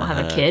mom, and don't have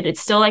a Uh-huh. kid, it's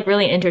still like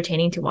really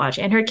entertaining to watch.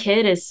 And her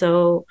kid is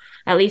so,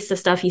 at least the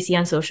stuff you see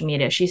on social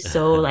media, she's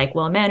so like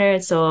well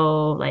mannered,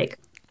 so like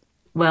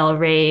well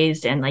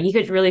raised, and like you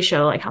could really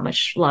show like how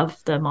much love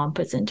the mom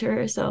puts into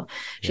her. So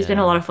she's been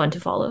a lot Yeah. of fun to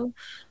follow.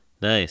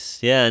 Nice.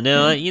 Yeah,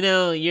 no,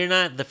 Yeah. you're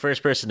not the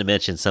first person to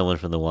mention someone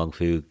from the Wong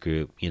Fu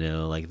group,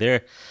 like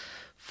they're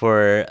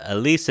for at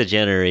least a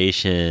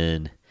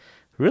generation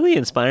really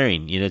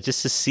inspiring,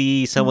 just to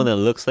see someone Mhm. that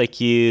looks like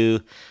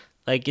you.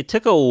 Like it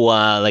took a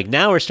while. Like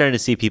now we're starting to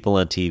see people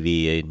on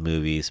TV and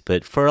movies,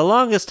 but for a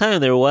longest time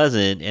there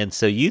wasn't. And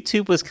so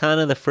YouTube was kind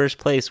of the first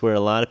place where a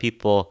lot of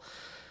people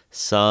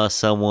saw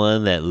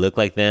someone that looked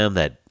like them,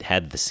 that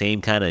had the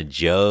same kind of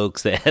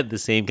jokes, that had the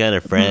same kind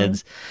of Mhm.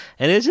 friends,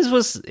 and it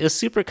was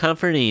super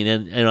comforting.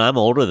 And I'm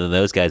older than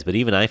those guys, but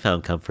even I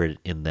found comfort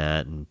in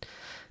that. And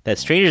that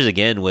Strangers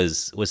Again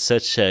was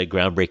such a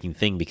groundbreaking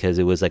thing because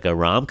it was like a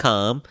rom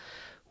com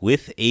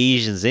with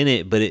Asians in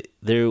it, but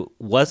there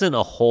wasn't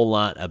a whole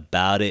lot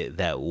about it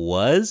that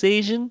was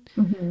Asian.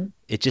 Mhm.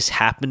 It just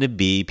happened to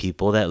be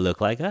people that look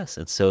like us.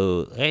 And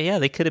so, yeah,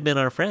 they could have been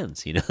our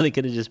friends, they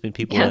could have just been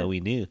people Yeah. that we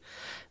knew.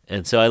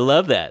 And so I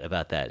love that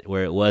about that,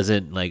 where it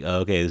wasn't like, oh,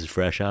 okay, this is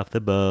fresh off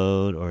the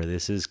boat, or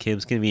this is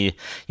Kim's convenient.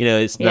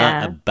 It's not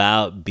Yeah.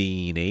 about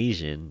being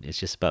Asian. It's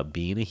just about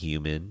being a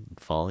human,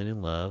 falling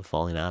in love,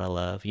 falling out of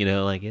love.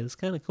 Like it's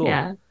kind of cool.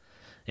 Yeah.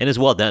 and it's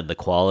well done. The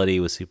quality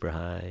was super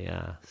high.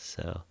 Yeah.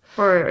 So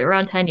For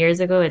around 10 years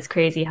ago, it's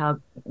crazy how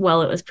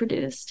well it was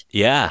produced.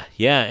 yeah,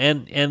 yeah,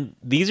 and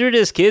these are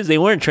just kids. They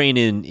weren't trained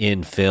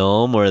in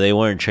film, or they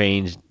weren't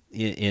trained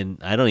in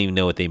I don't even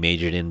know what they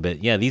majored in,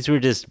 but yeah, these were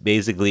just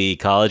basically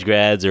college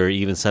grads, or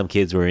even some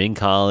kids were in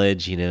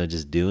college,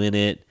 just doing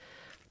it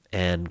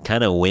and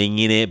kind of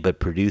winging it, but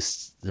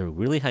produced the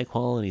really high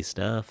quality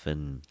stuff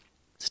and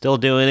still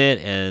doing it.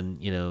 And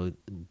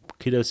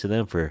kudos to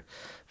them for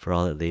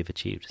all that they've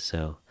achieved.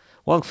 So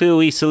Wong Fu,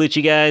 we salute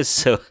you guys.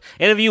 So,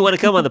 and if you want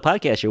to come on the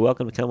podcast, you're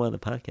welcome to come on the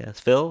podcast.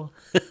 Phil,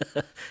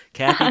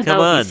 Kathy, That come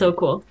would be on. so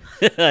cool.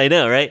 I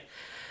know, right?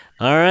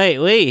 All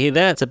right, wait, hey,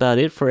 that's about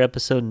it for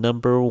episode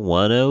number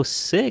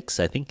 106.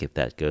 I think if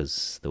that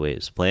goes the way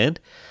it's planned.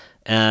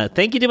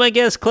 Thank you to my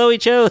guest, Chloe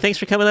Choe. Thanks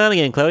for coming on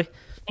again, Chloe.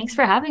 Thanks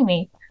for having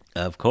me.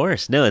 Of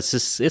course. No, it's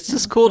just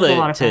cool It was a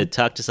lot to of fun.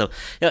 talk to some.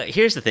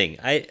 Here's the thing.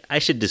 I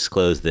should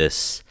disclose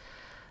this.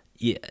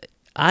 Yeah,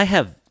 I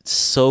have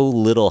so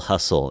little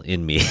hustle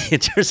in me in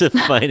terms of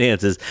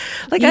finances.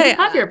 Like You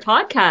have your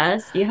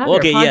podcast. You have your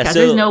Okay, podcast. yeah, so-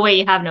 There's no way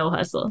you have no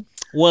hustle.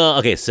 Well,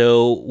 okay,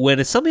 so when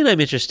it's something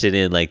I'm interested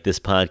in, like this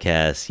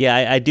podcast, yeah,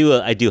 I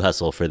do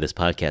hustle for this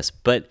podcast.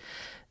 But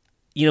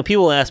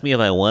people ask me if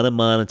I want to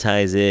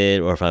monetize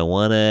it, or if I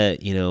want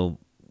to,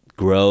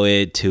 grow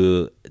it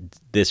to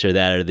this or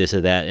that or this or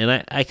that.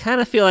 And I kind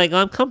of feel like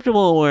I'm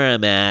comfortable where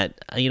I'm at.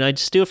 I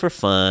just do it for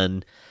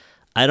fun.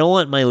 I don't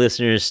want my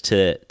listeners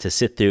to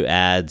sit through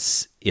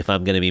ads if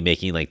I'm going to be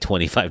making like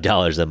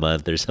 $25 a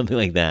month or something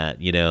like that.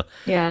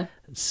 Yeah.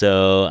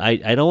 So I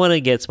don't want to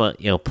get smart,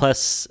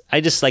 plus I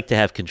just like to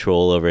have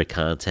control over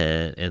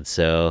content. And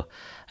so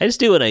I just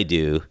do what I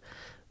do.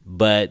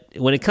 But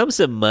when it comes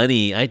to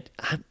money, I'm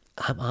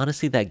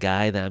honestly that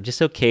guy that I'm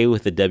just okay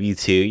with the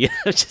W-2.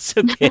 I'm just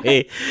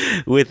okay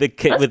with the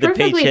That's with the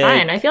perfectly paycheck.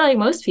 fine. I feel like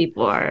most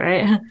people are,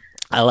 right?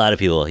 A lot of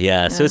people,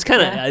 yeah. So it's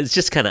Yeah. it's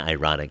just kind of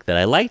ironic that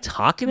I like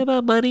talking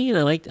about money, and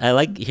I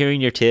like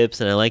hearing your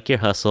tips, and I like your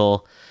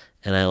hustle,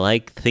 and I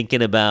like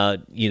thinking about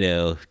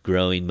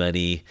growing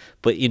money.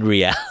 But in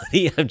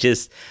reality,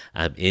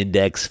 I'm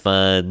index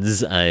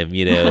funds. I'm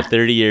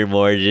 30-year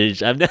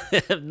mortgage. I'm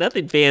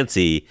nothing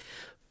fancy,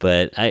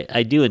 but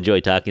I do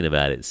enjoy talking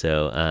about it.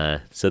 So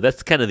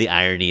that's kind of the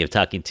irony of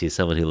talking to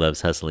someone who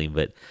loves hustling.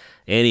 But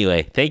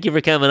anyway, thank you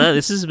for coming on.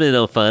 This has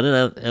been fun,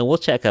 and we'll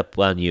check up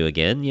on you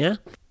again. Yeah.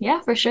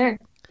 Yeah, for sure.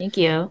 Thank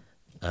you.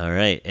 All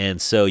right.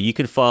 And so you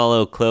can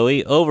follow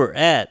Chloe over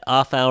at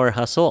Off Hour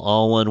Hustle,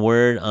 all one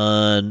word,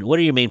 on what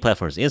are your main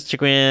platforms?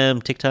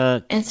 Instagram,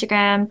 TikTok?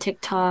 Instagram,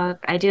 TikTok.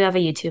 I do have a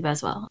YouTube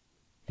as well.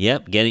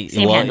 Yep.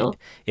 Same handle.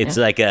 It's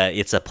Yeah. like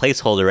it's a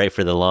placeholder, right,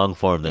 for the long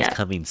form that's Yeah.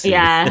 coming soon.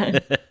 Yeah.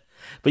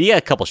 But you got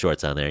a couple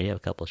shorts on there. You have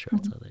a couple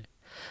shorts on there.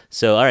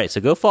 So, all right. So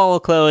go follow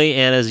Chloe.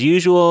 And as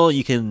usual,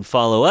 you can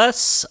follow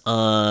us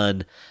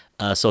on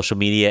social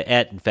media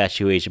at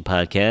Infatuation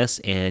Podcast.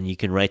 And you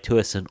can write to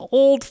us an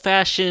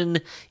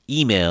old-fashioned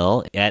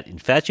email at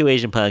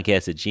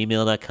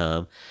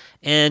infatuationpodcast@gmail.com.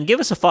 And give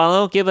us a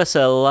follow, give us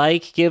a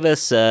like, give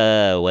us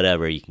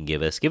whatever you can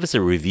give us. Give us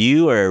a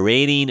review or a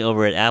rating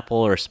over at Apple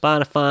or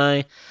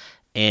Spotify.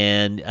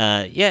 And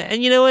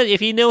and you know what?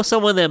 If you know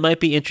someone that might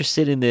be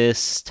interested in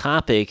this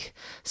topic,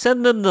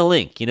 send them the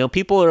link.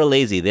 People are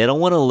lazy. They don't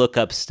want to look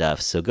up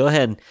stuff. So go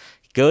ahead and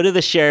go to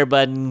the share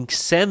button,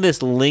 send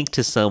this link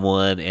to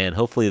someone, and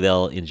hopefully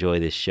they'll enjoy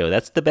this show.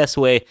 That's the best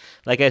way.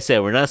 Like I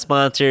said, we're not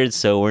sponsored,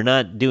 so we're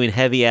not doing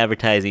heavy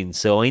advertising.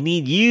 So I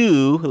need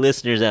you,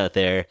 listeners out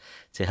there,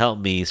 to help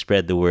me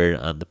spread the word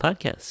on the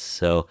podcast.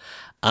 So,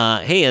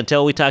 hey,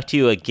 until we talk to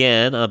you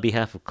again, on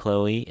behalf of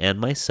Chloe and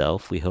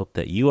myself, we hope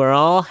that you are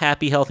all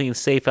happy, healthy, and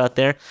safe out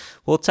there.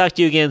 We'll talk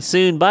to you again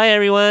soon. Bye,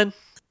 everyone.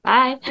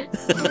 Bye.